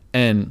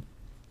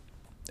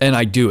 And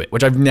I do it,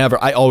 which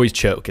I always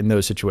choke in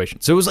those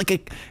situations. So it was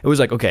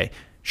like, okay,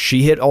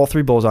 she hit all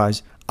 3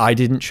 bullseyes. I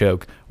didn't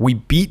choke. We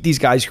beat these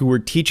guys who were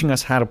teaching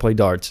us how to play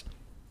darts.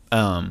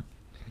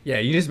 Yeah,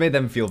 you just made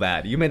them feel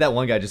bad. You made that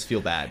one guy just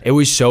feel bad. It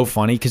was so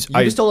funny because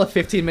you just told a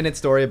 15-minute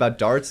story about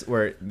darts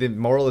where the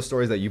moral of the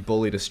story is that you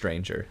bullied a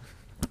stranger.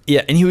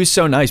 Yeah, and he was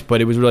so nice,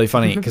 but it was really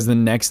funny because the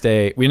next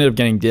day, we ended up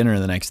getting dinner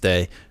the next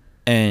day,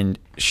 and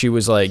she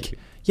was like,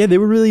 yeah, they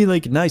were really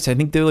like nice. I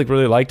think they like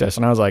really liked us.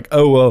 And I was like,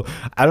 oh, well,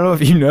 I don't know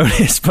if you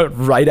noticed, but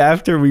right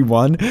after we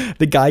won,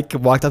 the guy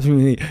walked up to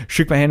me,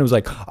 shook my hand, and was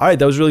like, all right,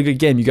 that was a really good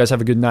game. You guys have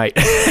a good night.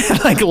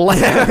 And like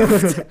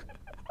laughed.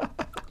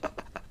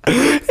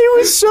 He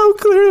was so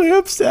clearly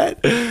upset.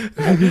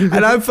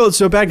 And I felt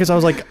so bad because I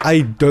was like,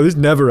 this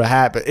never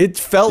happened. It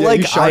felt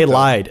like I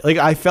lied. Like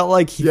I felt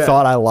like he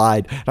thought I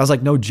lied. And I was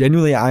like, no,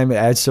 genuinely, I'm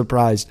as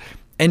surprised.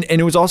 And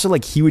it was also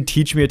like he would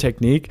teach me a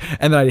technique,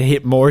 and then I'd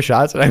hit more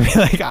shots, and I'd be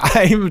like,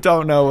 I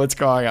don't know what's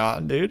going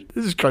on, dude.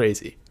 This is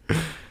crazy. So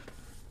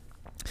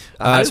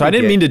I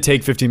didn't mean to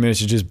take 15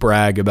 minutes to just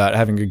brag about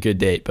having a good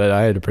date, but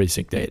I had a pretty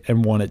sick date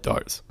and won at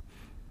darts.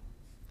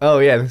 Oh,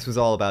 yeah, this was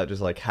all about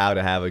just like how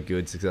to have a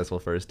good, successful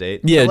first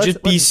date. Yeah, so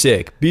just be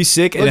sick. Be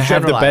sick and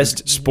have the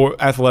best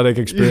athletic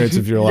experience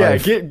of your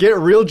life. Yeah, get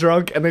real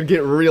drunk and then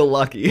get real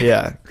lucky.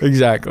 Yeah,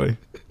 exactly.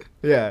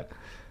 Yeah.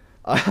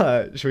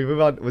 Should we move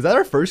on? Was that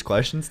our first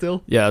question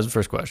still? Yeah, that was the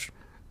first question.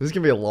 This is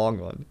going to be a long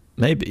one.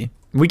 Maybe.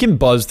 We can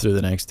buzz through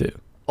the next 2.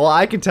 Well,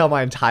 I can tell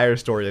my entire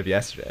story of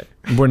yesterday.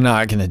 We're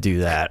not going to do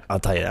that. I'll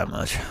tell you that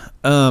much.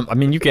 I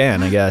mean, you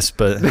can, I guess,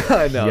 but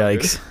I know,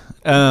 yikes.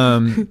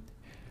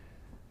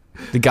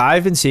 The guy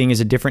I've been seeing is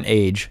a different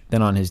age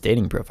than on his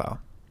dating profile.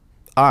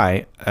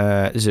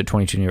 This is a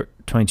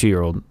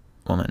 22-year-old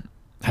woman,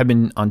 have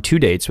been on 2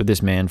 dates with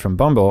this man from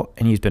Bumble,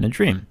 and he's been a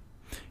dream.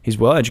 He's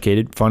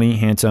well-educated, funny,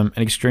 handsome,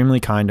 and extremely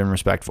kind and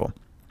respectful.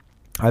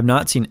 I've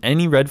not seen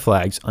any red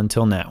flags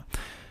until now.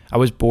 I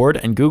was bored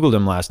and Googled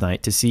him last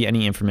night to see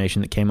any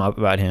information that came up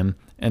about him,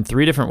 and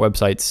 3 different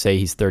websites say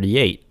he's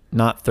 38,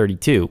 not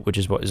 32, which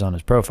is what is on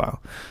his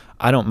profile.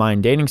 I don't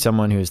mind dating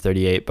someone who is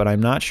 38, but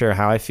I'm not sure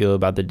how I feel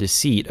about the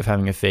deceit of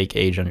having a fake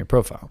age on your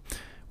profile.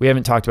 We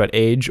haven't talked about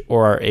age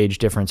or our age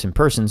difference in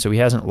person, so he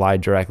hasn't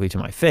lied directly to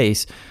my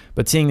face,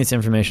 but seeing this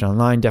information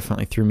online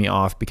definitely threw me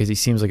off because he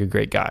seems like a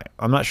great guy.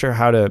 I'm not sure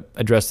how to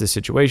address this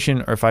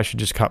situation or if I should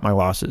just cut my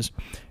losses.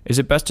 Is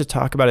it best to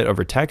talk about it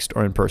over text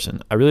or in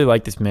person? I really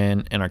like this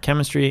man and our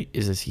chemistry.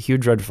 Is this a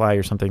huge red flag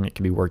or something that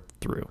can be worked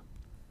through?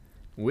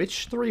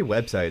 Which 3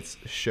 websites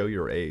show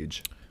your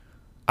age?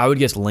 I would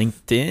guess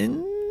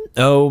LinkedIn.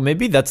 Oh,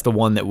 maybe that's the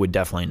one that would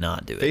definitely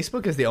not do it.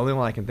 Facebook is the only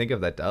one I can think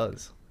of that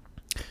does.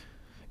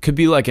 Could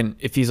be like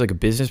if he's like a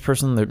business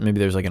person, maybe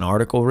there's like an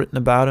article written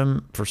about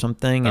him for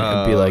something, and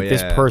it'd be like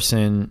this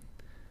person.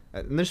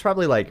 And there's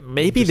probably like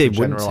maybe they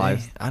wouldn't say.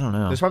 I don't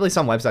know. There's probably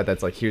some website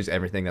that's like, here's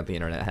everything that the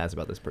internet has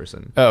about this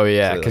person. Oh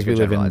yeah, so because like, we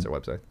live in our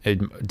website. a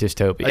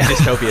dystopia. A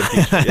dystopian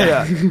future.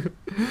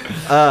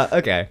 Yeah.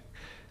 Okay.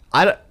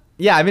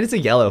 Yeah, I mean it's a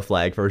yellow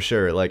flag for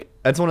sure. Like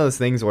that's one of those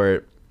things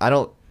where I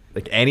don't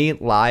like any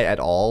lie at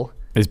all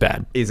is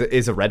bad.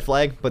 Is a red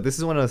flag. But this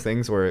is one of those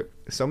things where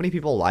so many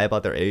people lie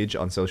about their age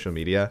on social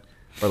media,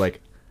 or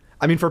like.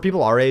 I mean, for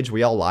people our age,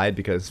 we all lied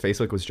because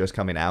Facebook was just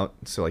coming out.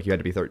 So, like, you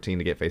had to be 13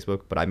 to get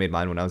Facebook. But I made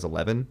mine when I was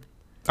 11.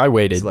 I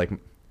waited. So, like,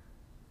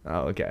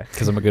 oh, okay.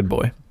 Because I'm a good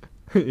boy.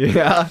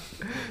 Yeah.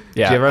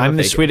 Yeah, I'm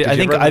the sweetest. I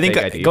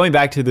think going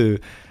back to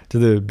the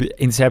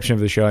inception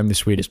of the show, I'm the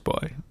sweetest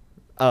boy.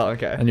 Oh,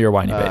 okay. And you're a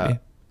whiny baby.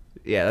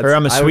 Yeah. Or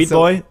I'm a sweet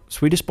boy?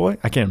 Sweetest boy?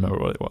 I can't remember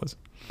what it was.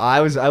 I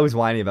was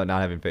whiny about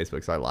not having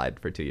Facebook, so I lied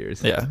for 2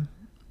 years. Yeah.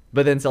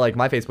 But then, so like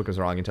my Facebook was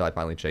wrong until I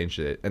finally changed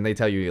it, and they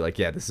tell you like,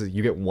 yeah,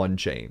 you get one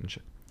change.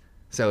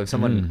 So if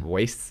someone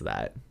wastes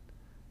that,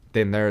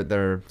 then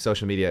their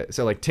social media.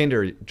 So like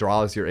Tinder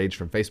draws your age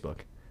from Facebook.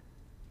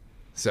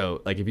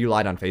 So like if you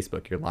lied on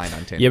Facebook, you're lying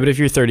on Tinder. Yeah, but if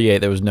you're 38,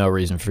 there was no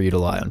reason for you to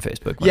lie on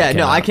Facebook. Yeah,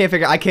 no, I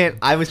can't.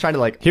 I was trying to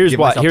like. Here's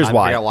why. Figure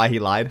out why he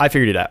lied. I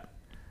figured it out.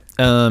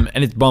 And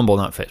it's Bumble,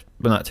 not Facebook,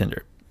 but not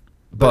Tinder.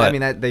 But I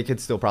mean, they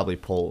could still probably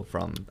pull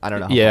from. I don't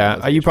know.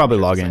 Yeah, you probably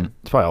log in.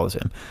 It's probably all the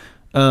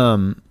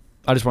same.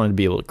 I just wanted to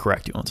be able to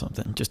correct you on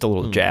something. Just a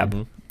little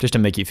jab. Just to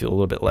make you feel a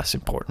little bit less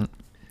important.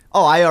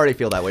 Oh, I already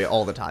feel that way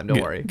all the time.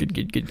 Don't worry.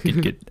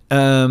 Good.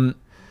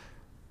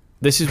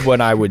 This is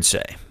what I would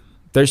say.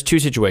 There's two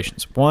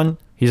situations. One,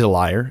 he's a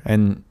liar,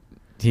 and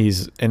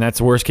that's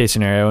the worst case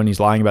scenario, and he's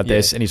lying about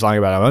this, and he's lying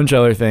about a bunch of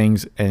other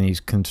things, and he's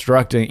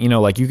constructing,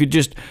 like you could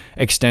just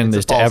extend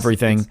this to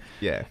everything.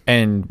 Yeah.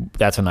 And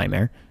that's a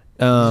nightmare.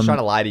 He's trying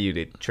to lie to you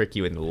to trick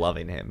you into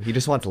loving him. He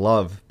just wants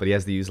love, but he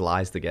has to use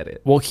lies to get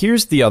it. Well,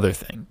 here's the other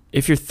thing.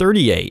 If you're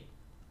 38,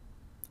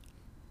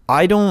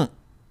 I don't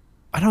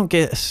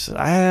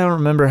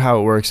remember how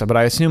it works, but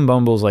I assume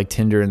Bumble's like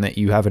Tinder in that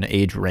you have an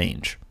age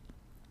range.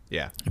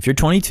 Yeah. If you're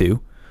 22,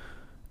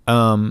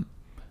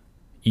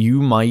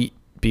 you might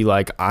be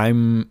like, I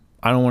don't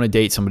want to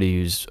date somebody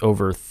who's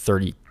over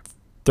 32.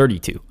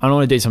 I don't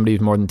want to date somebody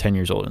who's more than 10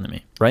 years older than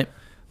me, right?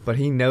 But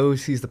he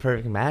knows he's the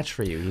perfect match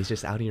for you. He's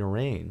just out of your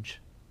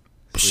range.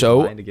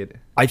 So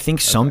I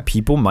think some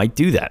people might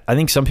do that. I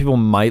think some people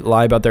might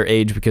lie about their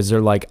age because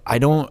they're like, I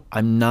know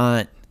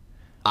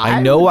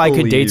I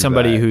could date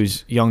somebody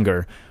who's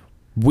younger,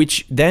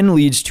 which then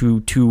leads to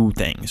two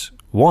things.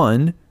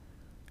 One,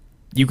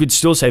 you could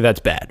still say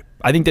that's bad.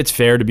 I think that's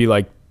fair to be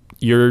like,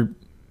 you're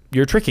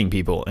tricking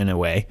people in a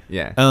way.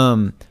 Yeah.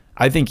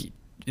 I think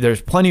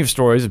there's plenty of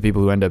stories of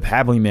people who end up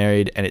happily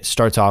married and it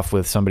starts off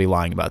with somebody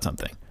lying about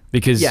something.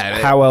 Because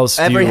how else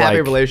do every you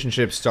happy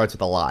relationship starts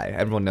with a lie.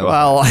 Everyone knows.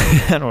 Well,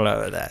 I don't know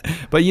about that.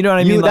 But you know what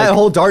I mean? That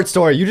whole dart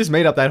story. You just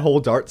made up that whole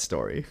dart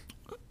story.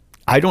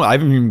 I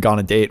haven't even gone on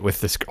a date with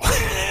this girl.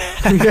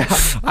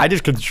 I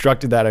just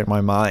constructed that in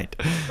my mind.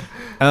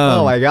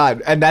 Oh my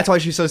God. And that's why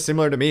she's so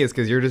similar to me, is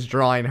because you're just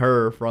drawing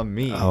her from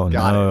me. Oh,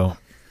 no.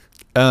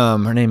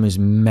 Her name is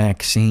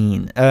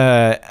Maxine.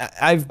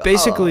 I've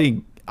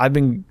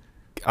been,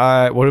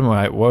 what am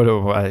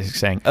I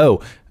saying?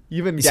 Oh,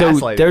 you've been so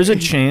gaslighting there's me. a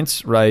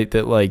chance, right,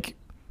 that like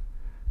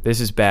this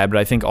is bad, but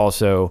I think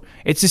also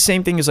it's the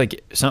same thing as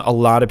like a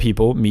lot of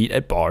people meet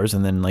at bars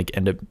and then like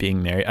end up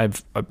being married.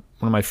 One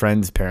of my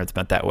friend's parents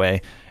met that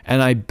way,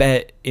 and I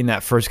bet in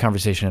that first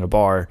conversation at a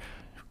bar,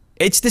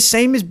 it's the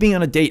same as being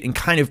on a date and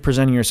kind of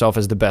presenting yourself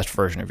as the best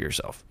version of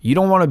yourself. You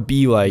don't want to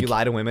be like... You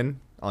lie to women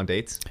on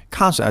dates?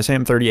 Constantly. I say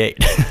I'm 38.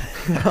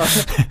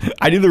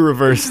 I do the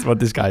reverse of what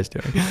this guy's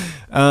doing.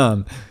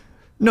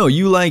 No,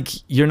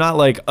 you're not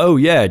like, oh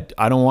yeah,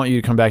 I don't want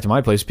you to come back to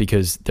my place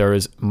because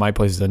my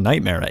place is a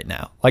nightmare right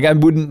now. Like I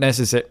wouldn't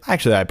necessarily,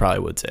 actually I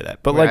probably would say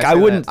that, but like I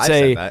wouldn't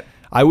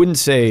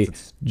say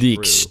the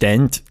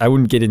extent. I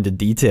wouldn't get into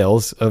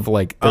details of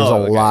like, there's a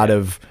lot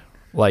of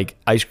like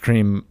ice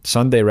cream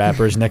sundae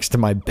wrappers next to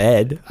my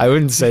bed. I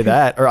wouldn't say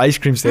that. Or ice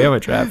cream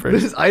sandwich wrappers.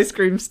 There's ice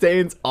cream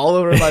stains all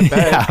over my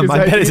bed. Yeah, my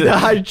bed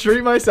I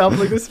treat myself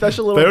like this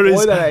special little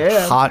boy that I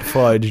am. Hot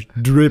fudge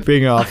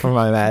dripping off of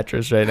my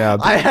mattress right now.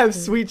 I have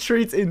sweet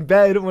treats in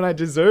bed when I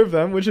deserve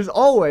them, which is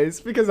always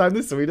because I'm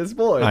the sweetest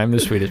boy. I'm the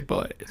sweetest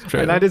boy. It's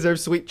true. And I deserve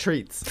sweet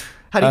treats.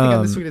 How do you think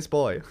I'm the sweetest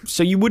boy?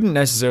 So you wouldn't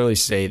necessarily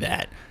say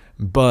that,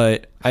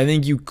 but I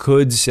think you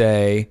could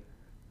say,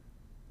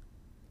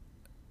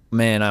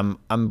 man,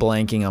 I'm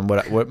blanking on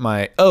what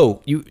my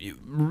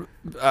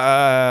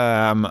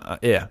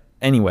yeah.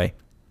 Anyway,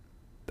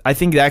 I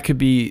think that could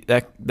be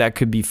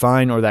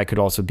fine, or that could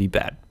also be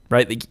bad,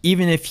 right? Like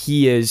even if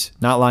he is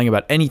not lying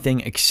about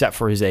anything except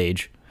for his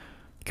age,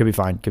 could be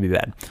fine, could be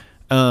bad.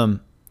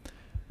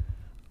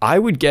 I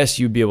would guess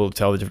you'd be able to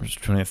tell the difference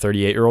between a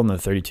 38-year-old and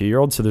a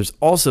 32-year-old. So there's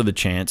also the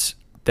chance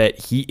that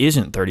he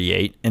isn't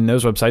 38, and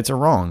those websites are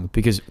wrong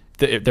because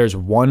there's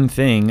one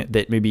thing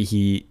that maybe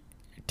he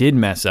did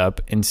mess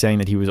up in saying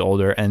that he was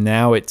older, and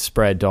now it's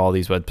spread to all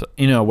these websites,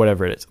 you know,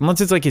 whatever it is.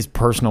 Unless it's like his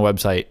personal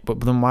website, but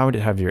then why would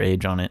it have your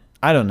age on it?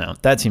 I don't know.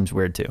 That seems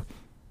weird too.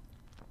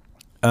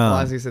 Well,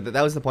 as you said,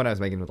 that was the point I was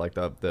making with like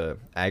the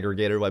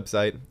aggregator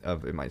website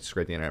of it might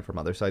scrape the internet from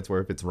other sites where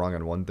if it's wrong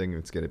on one thing,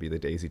 it's going to be the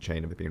daisy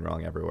chain of it being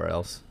wrong everywhere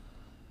else.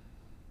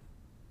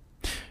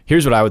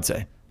 Here's what I would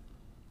say.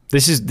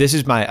 This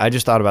is my, I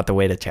just thought about the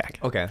way to check.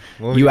 Okay.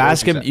 You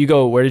ask him, you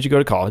go, where did you go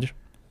to college?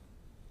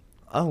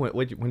 Oh,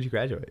 when did you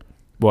graduate?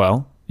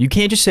 Well, you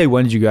can't just say,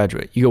 when did you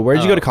graduate? You go, where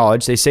did you go to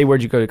college? They say, where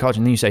did you go to college?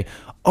 And then you say,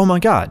 oh my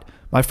God,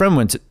 my friend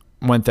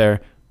went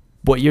there.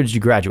 What year did you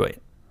graduate?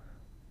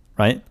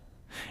 Right?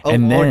 Oh,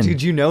 and then, or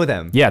did you know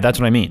them? Yeah, that's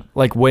what I mean.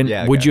 Like,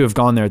 when would you have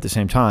gone there at the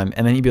same time?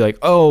 And then you'd be like,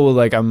 oh,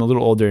 like I'm a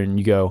little older. And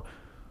you go,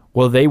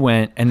 well, they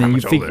went, and then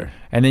you figure,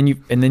 and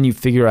then you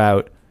figure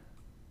out.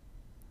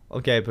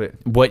 Okay, but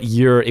what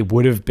year it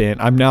would have been.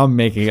 I'm now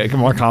making it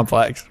more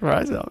complex for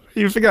myself.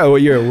 You figure out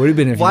what year it would have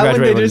been if you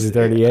graduated when he was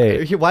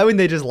 38. Why wouldn't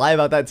they just lie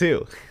about that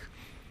too?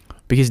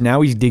 Because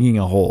now he's digging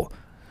a hole.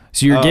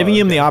 So you're giving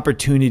him the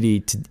opportunity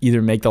to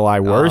either make the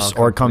lie worse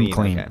or come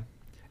clean. Okay.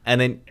 And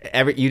then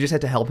you just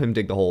had to help him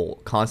dig the hole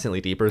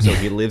constantly deeper so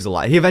he lives a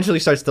lie. He eventually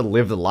starts to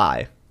live the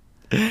lie.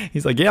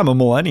 He's like, yeah, I'm a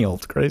millennial.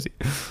 It's crazy.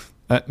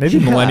 Maybe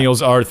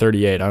millennials are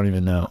 38. I don't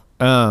even know.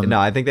 No,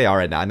 I think they are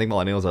right now. I think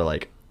millennials are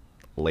like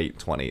late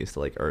 20s to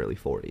like early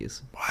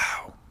 40s.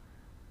 Wow.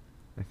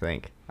 I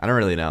think. I don't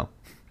really know.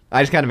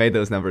 I just kind of made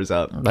those numbers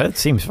up. That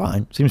seems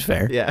fine. Seems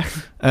fair. Yeah.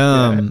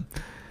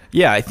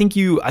 Yeah, I think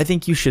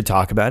you should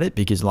talk about it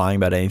because lying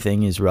about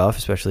anything is rough,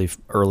 especially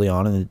early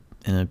on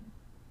in a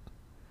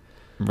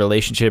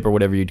relationship or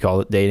whatever you'd call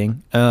it,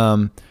 dating.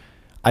 I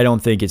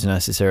don't think it's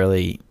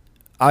necessarily.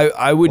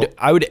 I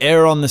would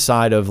err on the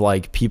side of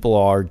like people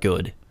are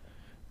good,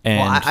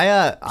 and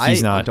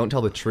he's not. Don't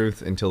tell the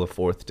truth until the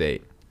fourth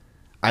date.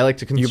 I like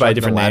to construct you go by a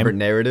different an elaborate name?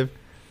 narrative.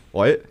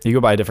 What? You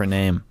go by a different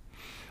name.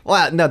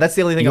 Well, no, that's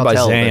the only thing You I'll go by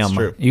tell. Zam. That's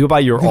true. You go by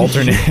your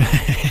alternate.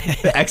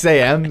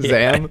 XAM,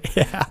 Zam.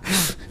 Yeah.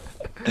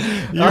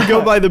 You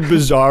go by the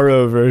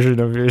bizarro version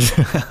of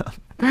yourself.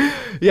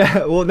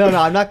 Yeah, well, no,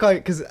 I'm not going,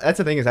 because that's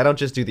the thing is I don't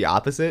just do the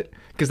opposite,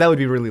 because that would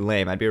be really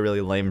lame. I'd be a really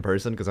lame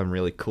person because I'm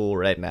really cool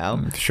right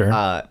now. Sure.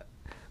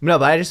 No,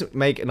 but I just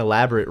make an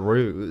elaborate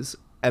ruse,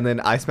 and then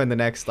I spend the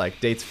next,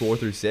 like, dates 4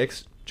 through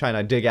 6 trying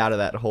to dig out of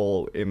that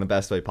hole in the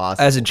best way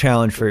possible. As a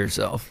challenge for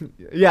yourself.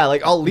 Yeah,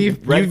 like, I'll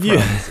leave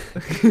breadcrumbs.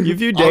 You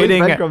view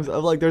dating... breadcrumbs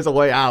of, like, there's a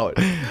way out.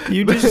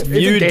 You just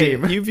view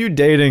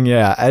dating,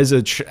 yeah, as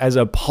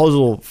a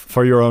puzzle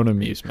for your own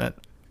amusement.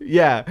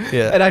 Yeah.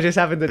 And I just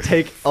happen to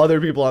take other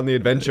people on the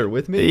adventure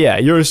with me. Yeah,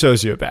 you're a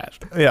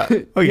sociopath. Yeah.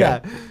 Okay. Yeah.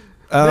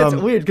 That's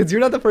weird because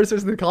you're not the first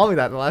person to call me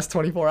that in the last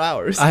 24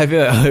 hours. I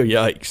feel oh,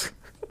 yikes.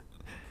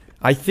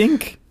 I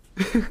think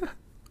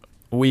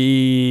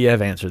we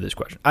have answered this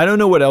question. I don't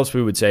know what else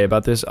we would say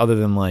about this other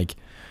than like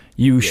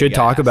you should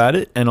talk about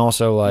it and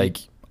also like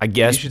I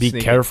guess be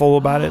careful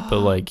about it,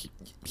 but like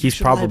he's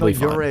probably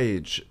fine. Your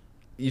age.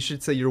 You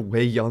should say you're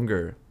way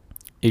younger.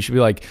 You should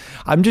be like,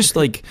 I'm just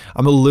like,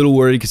 I'm a little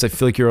worried because I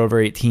feel like you're over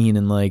 18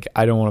 and like,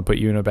 I don't want to put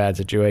you in a bad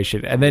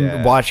situation. And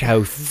then watch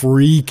how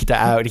freaked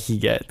out he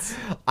gets.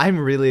 I'm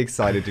really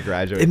excited to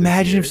graduate.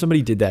 Imagine if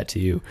somebody did that to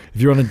you.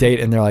 If you're on a date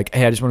and they're like,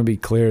 hey, I just want to be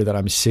clear that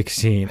I'm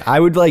 16. I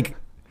would like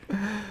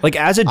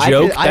as a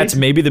joke, that's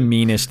maybe the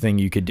meanest thing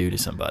you could do to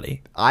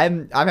somebody.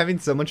 I'm having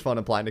so much fun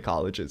applying to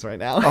colleges right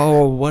now.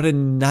 Oh, what a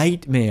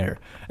nightmare.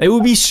 It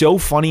would be so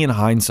funny in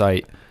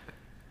hindsight.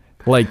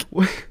 Like...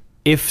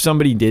 If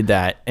somebody did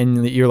that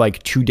and you're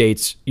like 2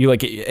 dates, you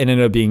like it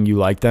ended up being you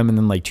like them, and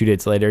then like 2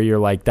 dates later you're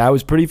like that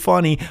was pretty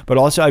funny, but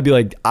also I'd be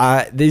like,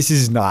 this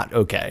is not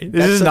okay.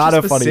 This is not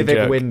a funny joke.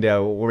 Specific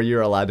window where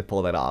you're allowed to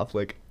pull that off.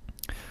 Like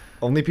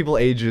only people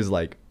ages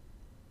like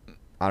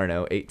I don't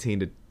know 18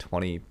 to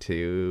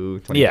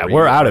 22, 23. Yeah,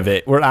 we're out of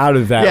it. We're out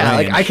of that. Yeah,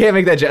 range. Like I can't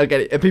make that joke.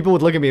 And people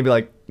would look at me and be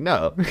like,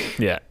 no.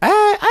 Yeah,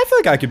 I feel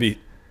like I could be.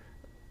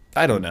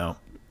 I don't know.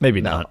 Maybe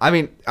not. I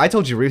mean, I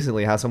told you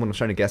recently how someone was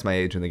trying to guess my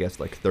age and they guessed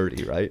like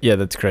 30, right? Yeah,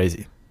 that's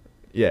crazy.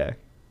 Yeah.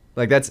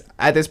 Like that's,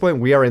 at this point,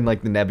 we are in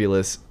like the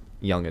nebulous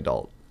young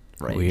adult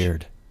range.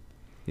 Weird.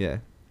 Yeah.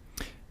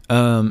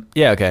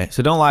 Yeah, okay.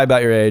 So don't lie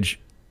about your age,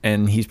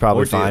 and he's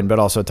probably fine, but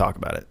also talk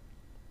about it.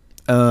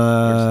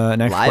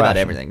 Next lie about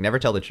everything. Never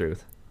tell the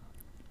truth.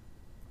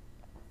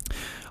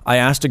 I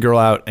asked a girl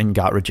out and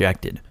got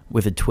rejected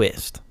with a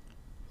twist.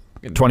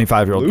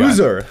 25-year-old guy.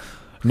 Loser.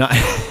 Not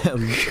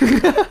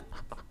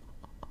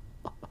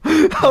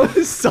That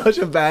was such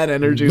a bad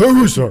energy.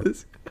 Loser.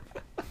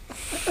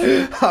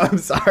 I'm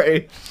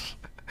sorry.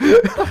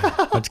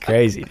 That's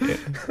crazy, dude.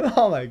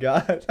 Oh my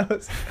god. That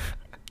was...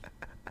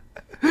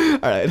 All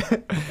right.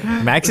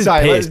 Max is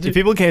pissed. If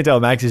people can't tell,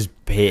 Max is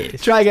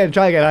pissed. Try again.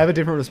 I have a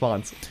different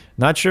response.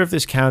 Not sure if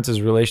this counts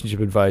as relationship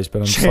advice,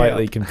 but I'm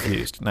slightly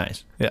confused.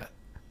 Nice. Yeah.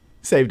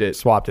 Saved it.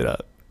 Swapped it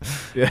up.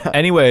 Yeah.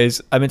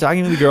 Anyways, I've been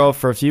talking to the girl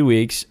for a few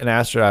weeks and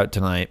asked her out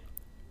tonight.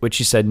 which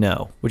she said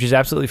no, which is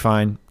absolutely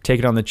fine. Take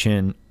it on the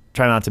chin.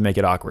 Try not to make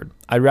it awkward.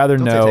 I'd rather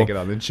Don't know say take it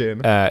on the chin.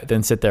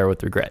 than sit there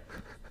with regret.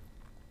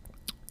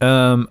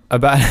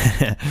 About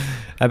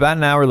about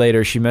an hour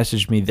later, she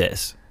messaged me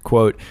this.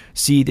 Quote,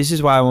 see, this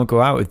is why I won't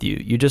go out with you.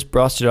 You just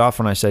brushed it off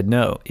when I said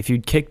no. If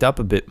you'd kicked up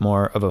a bit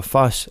more of a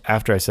fuss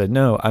after I said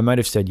no, I might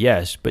have said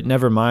yes, but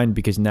never mind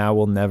because now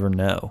we'll never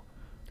know.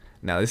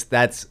 No, this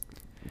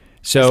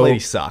So lady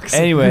sucks.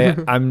 Anyway,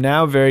 I'm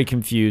now very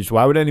confused.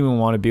 Why would anyone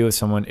want to be with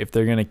someone if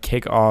they're going to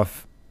kick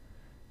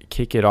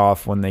it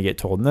off when they get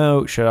told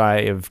no? Should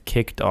I have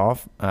kicked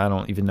off? I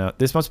don't even know.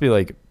 This must be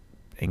like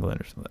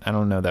England or something. I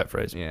don't know that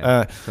phrase.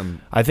 Yeah,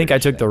 I think I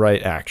took the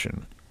right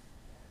action.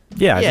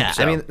 Yeah, I think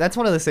so. I mean, that's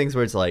one of those things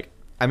where it's like,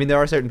 I mean, there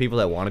are certain people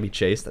that want to be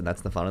chased, and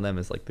that's the fun of them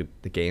is like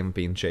the game of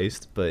being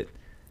chased. But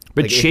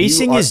like,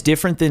 chasing is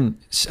different than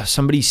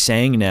somebody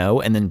saying no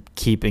and then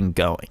keeping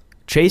going.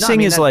 Chasing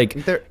is like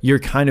you're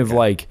kind of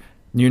like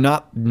you're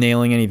not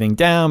nailing anything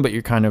down, but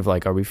you're kind of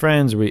like, are we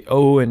friends? Are we?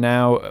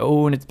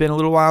 And it's been a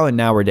little while, and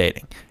now we're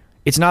dating.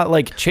 It's not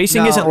like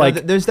chasing isn't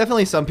like. There's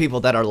definitely some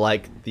people that are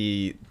like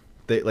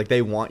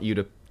they want you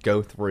to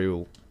go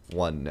through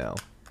one no,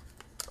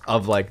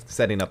 of like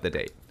setting up the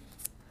date.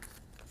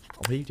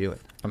 What are you doing?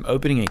 I'm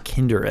opening a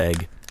Kinder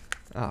Egg.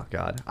 Oh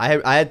God, I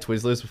had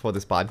Twizzlers before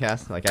this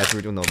podcast. Like as we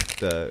were doing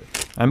the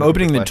I'm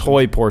opening the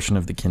toy portion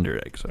of the Kinder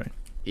Egg. Sorry.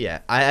 Yeah,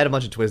 I had a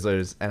bunch of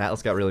Twizzlers, and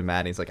Atlas got really mad.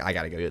 And he's like, I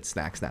gotta go get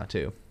snacks now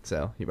too.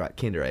 So he brought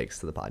Kinder Eggs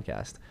to the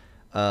podcast.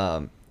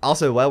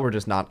 Also, while we're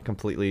just not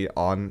completely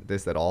on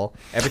this at all,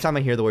 every time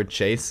I hear the word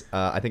chase,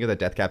 I think of the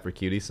Death Cab for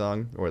Cutie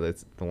song, where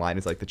the line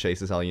is like, "The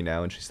chase is all you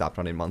know," and she stopped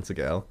running months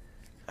ago.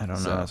 I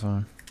don't know that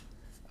song.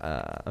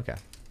 Okay.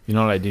 You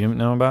know what I do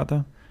know about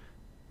though?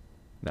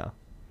 No.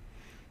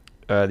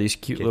 These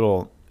cute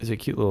little. Is a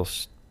cute little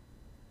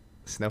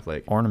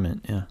snowflake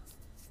ornament? Yeah.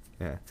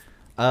 Yeah.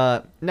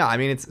 No, I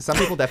mean some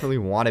people definitely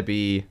want to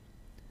be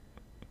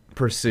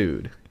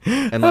pursued,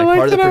 and like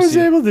part of the I was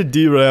pursuit. able to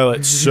derail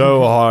it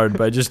so hard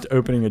by just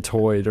opening a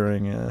toy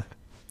during the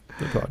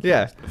podcast.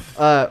 Yeah.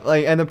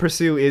 And the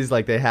pursue is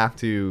like they're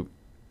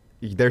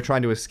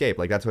trying to escape.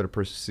 Like that's what a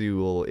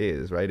pursual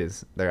is, right?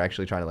 Is they're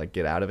actually trying to like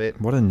get out of it.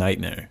 What a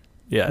nightmare.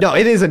 Yeah. No,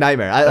 it is a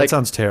nightmare. That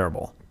sounds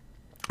terrible.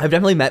 I've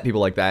definitely met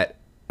people like that,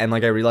 and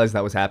like I realized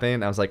that was happening.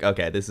 And I was like,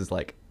 okay, this is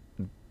like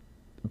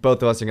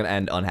both of us are gonna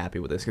end unhappy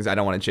with this because I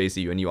don't want to chase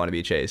you and you want to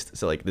be chased.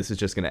 So like this is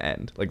just gonna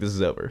end. Like this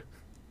is over.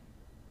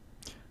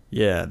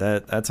 Yeah,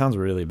 that sounds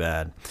really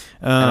bad.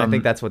 And I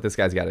think that's what this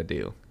guy's got to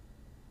do.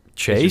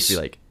 Chase? Be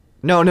like,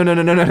 no.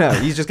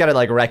 He's just got to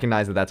like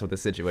recognize that that's what the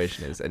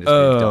situation is and just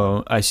be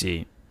dumb. I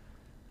see.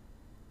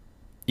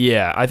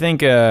 Yeah, I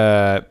think.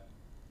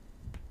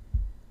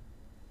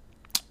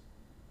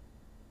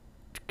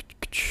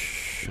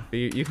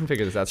 You can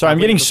figure this out. So I'm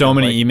getting so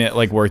many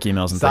work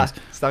emails and things.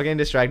 Stop getting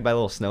distracted by a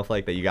little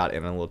snowflake that you got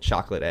in a little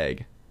chocolate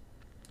egg.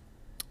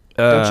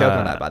 Don't choke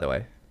on that, by the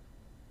way.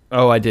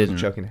 Oh, I didn't.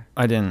 Choking.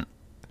 I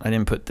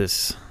didn't put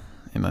this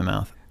in my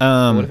mouth.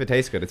 What if it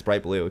tastes good? It's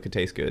bright blue. It could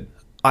taste good.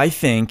 I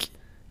think.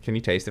 Can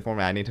you taste it for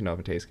me? I need to know if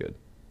it tastes good.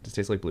 Does it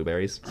taste like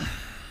blueberries?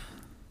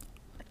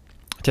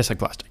 It tastes like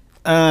plastic.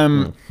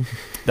 That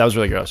was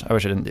really gross. I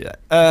wish I didn't do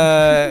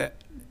that.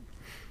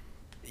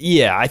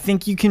 Yeah, I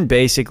think you can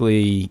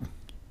basically.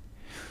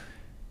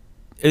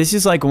 This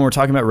is like when we're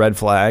talking about red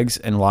flags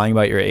and lying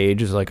about your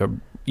age is like a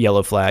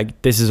yellow flag.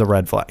 This is a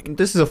red flag.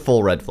 This is a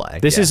full red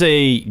flag. This is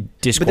a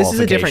disqualification. But this is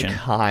a different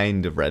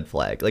kind of red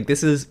flag. Like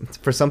this is,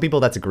 for some people,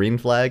 that's a green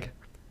flag.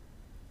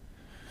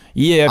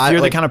 Yeah, if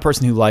you're the kind of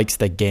person who likes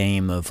the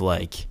game of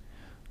like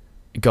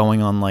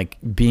going on like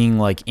being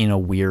like in a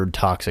weird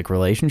toxic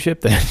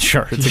relationship, then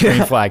sure, it's a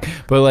green flag.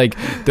 But like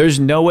there's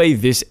no way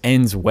this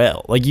ends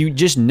well. Like you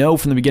just know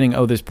from the beginning,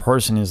 oh, this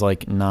person is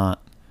like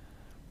not.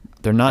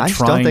 They're not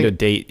trying to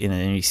date in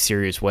any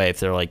serious way. If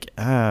they're like,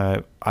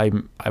 I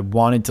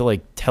wanted to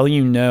like tell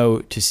you no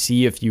to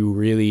see if you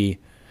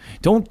really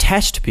don't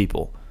test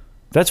people.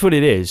 That's what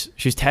it is.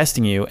 She's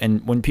testing you,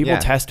 and when people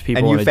test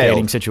people in a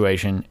dating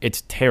situation,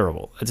 it's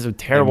terrible. It's a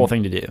terrible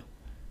thing to do.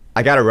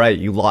 I got it right.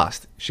 You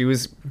lost. She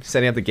was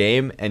setting up the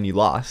game, and you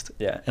lost.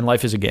 Yeah, and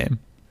life is a game.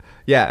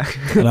 Yeah,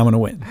 and I'm gonna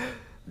win.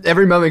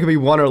 Every moment can be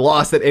won or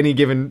lost at any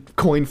given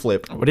coin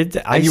flip. What did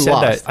I said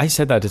that? I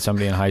said that to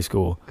somebody in high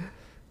school.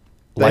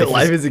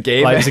 Life is a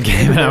game. Life is a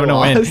game, and I'm gonna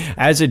win.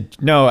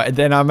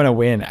 Then I'm gonna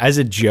win as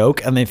a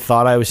joke, and they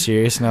thought I was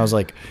serious, and I was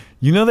like,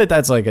 you know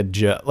that's like a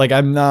joke. Like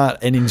I'm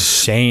not an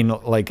insane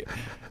like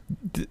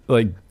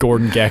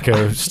Gordon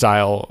Gekko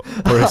style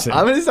person.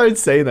 I'm gonna start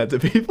saying that to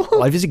people.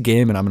 Life is a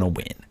game, and I'm gonna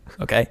win.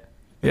 Okay.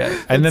 Yeah,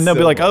 and then they'll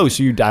be like, oh,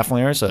 so you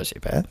definitely are a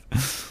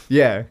sociopath.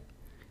 Yeah.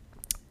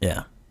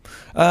 Yeah.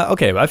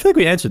 Okay, but I feel like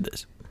we answered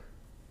this.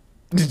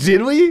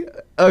 Did we?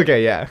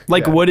 Okay, yeah.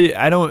 Like what?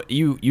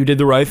 You did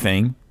the right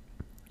thing.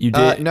 You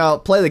did. No,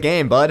 play the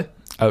game, bud.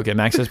 Okay,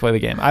 Max says play the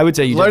game. I would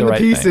say you learn did the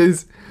right the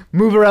pieces,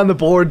 move around the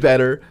board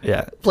better.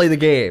 Yeah. Play the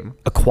game.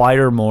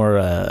 Acquire more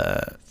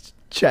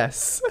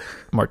chess.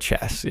 More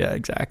chess. Yeah,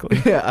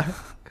 exactly. Yeah.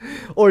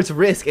 Or it's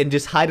Risk and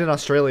just hide in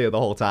Australia the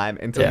whole time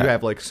until Yeah. you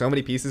have like so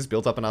many pieces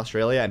built up in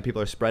Australia and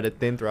people are spread it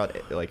thin throughout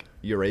like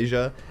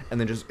Eurasia and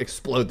then just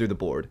explode through the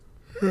board.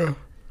 Yeah.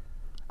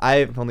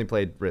 I've only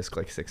played Risk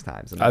like 6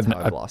 times and that's how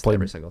I've lost played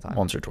every single time.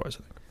 once or twice. I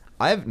think.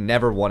 I've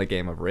never won a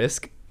game of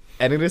Risk,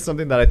 and it is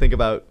something that I think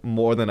about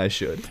more than I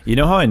should You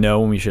know how I know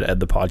when we should end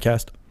the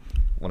podcast?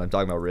 when I'm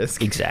talking about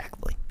Risk.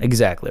 Exactly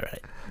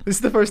right. This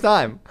is the first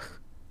time.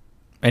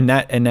 And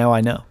now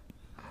I know.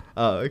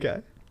 Oh,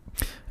 okay.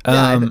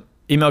 Yeah,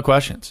 Email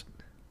questions.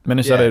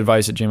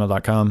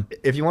 MinnesotaAdvice@gmail.com.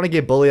 If you want to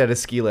get bullied at a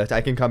ski lift,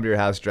 I can come to your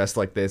house dressed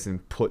like this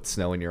and put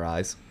snow in your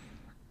eyes.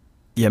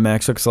 Yeah,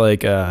 Max looks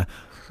like the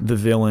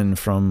villain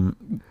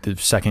from the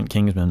second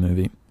Kingsman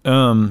movie.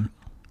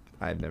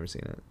 I've never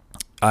seen it.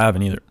 I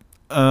haven't either.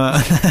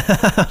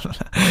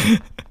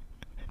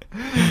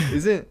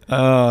 Is it?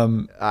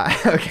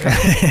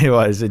 Okay.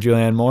 What, is it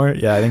Julianne Moore?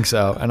 Yeah, I think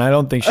so. And I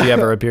don't think she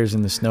ever appears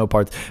in the snow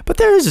parts. But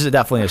there is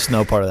definitely a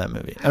snow part of that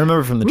movie. I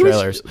remember from the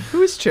trailers.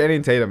 Who is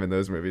Channing Tatum in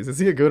those movies? Is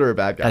he a good or a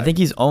bad guy? I think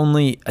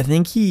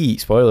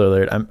spoiler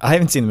alert, I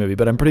haven't seen the movie,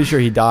 but I'm pretty sure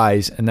he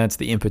dies, and that's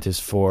the impetus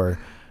for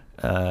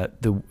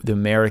the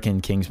American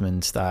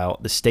Kingsman style,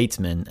 the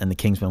Statesman and the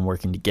Kingsman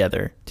working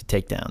together to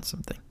take down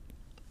something.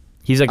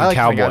 He's like a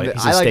cowboy.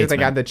 I like to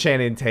think I'm the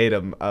Channing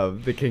Tatum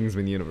of the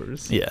Kingsman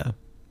universe. Yeah.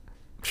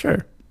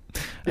 Sure.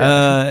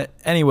 Yeah.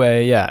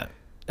 Anyway, yeah.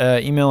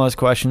 Email us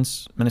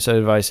questions,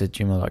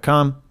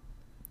 MinnesotaAdvice@gmail.com.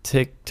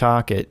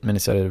 TikTok at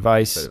Minnesota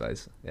Advice.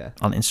 Advice. Yeah.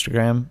 On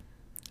Instagram,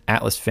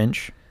 Atlas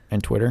Finch,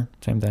 and Twitter,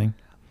 same thing.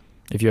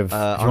 If you have,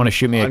 if you want to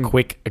shoot me a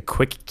quick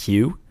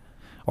cue,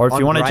 or if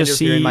you want to just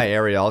see, if you're in my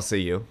area, I'll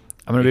see you.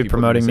 I'm going to be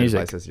promoting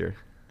music this year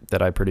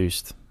that I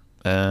produced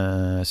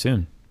soon,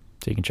 so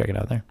you can check it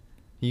out there.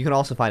 You can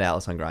also find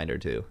Atlas on Grindr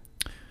too.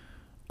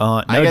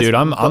 No, dude,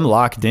 I'm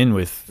locked in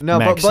with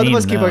Maxine.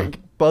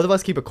 Both of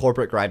us keep a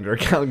corporate Grindr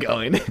account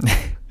going.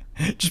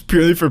 Just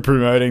purely for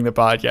promoting the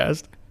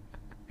podcast.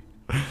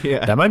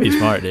 Yeah, that might be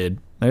smart, dude.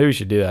 Maybe we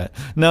should do that.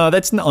 No,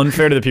 that's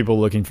unfair to the people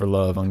looking for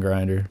love on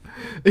Grindr.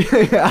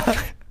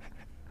 Yeah.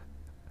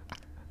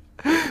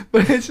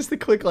 But it's just a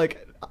quick,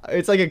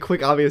 it's like a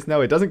quick, obvious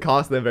no. It doesn't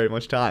cost them very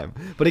much time,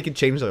 but it can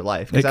change their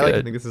life. Because I like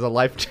to think this is a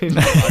life-changing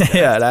podcast.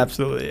 Yeah, it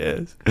absolutely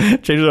is.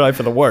 Change their life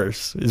for the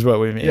worse is what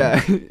we mean.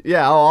 Yeah,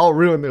 yeah, I'll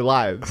ruin their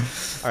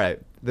lives. All right,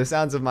 the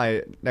sounds of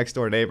my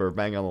next-door neighbor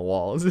banging on the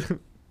walls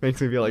makes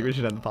me feel like we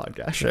should end the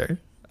podcast. Sure.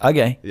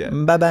 Okay. Yeah.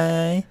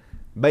 Bye-bye.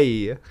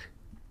 Bye.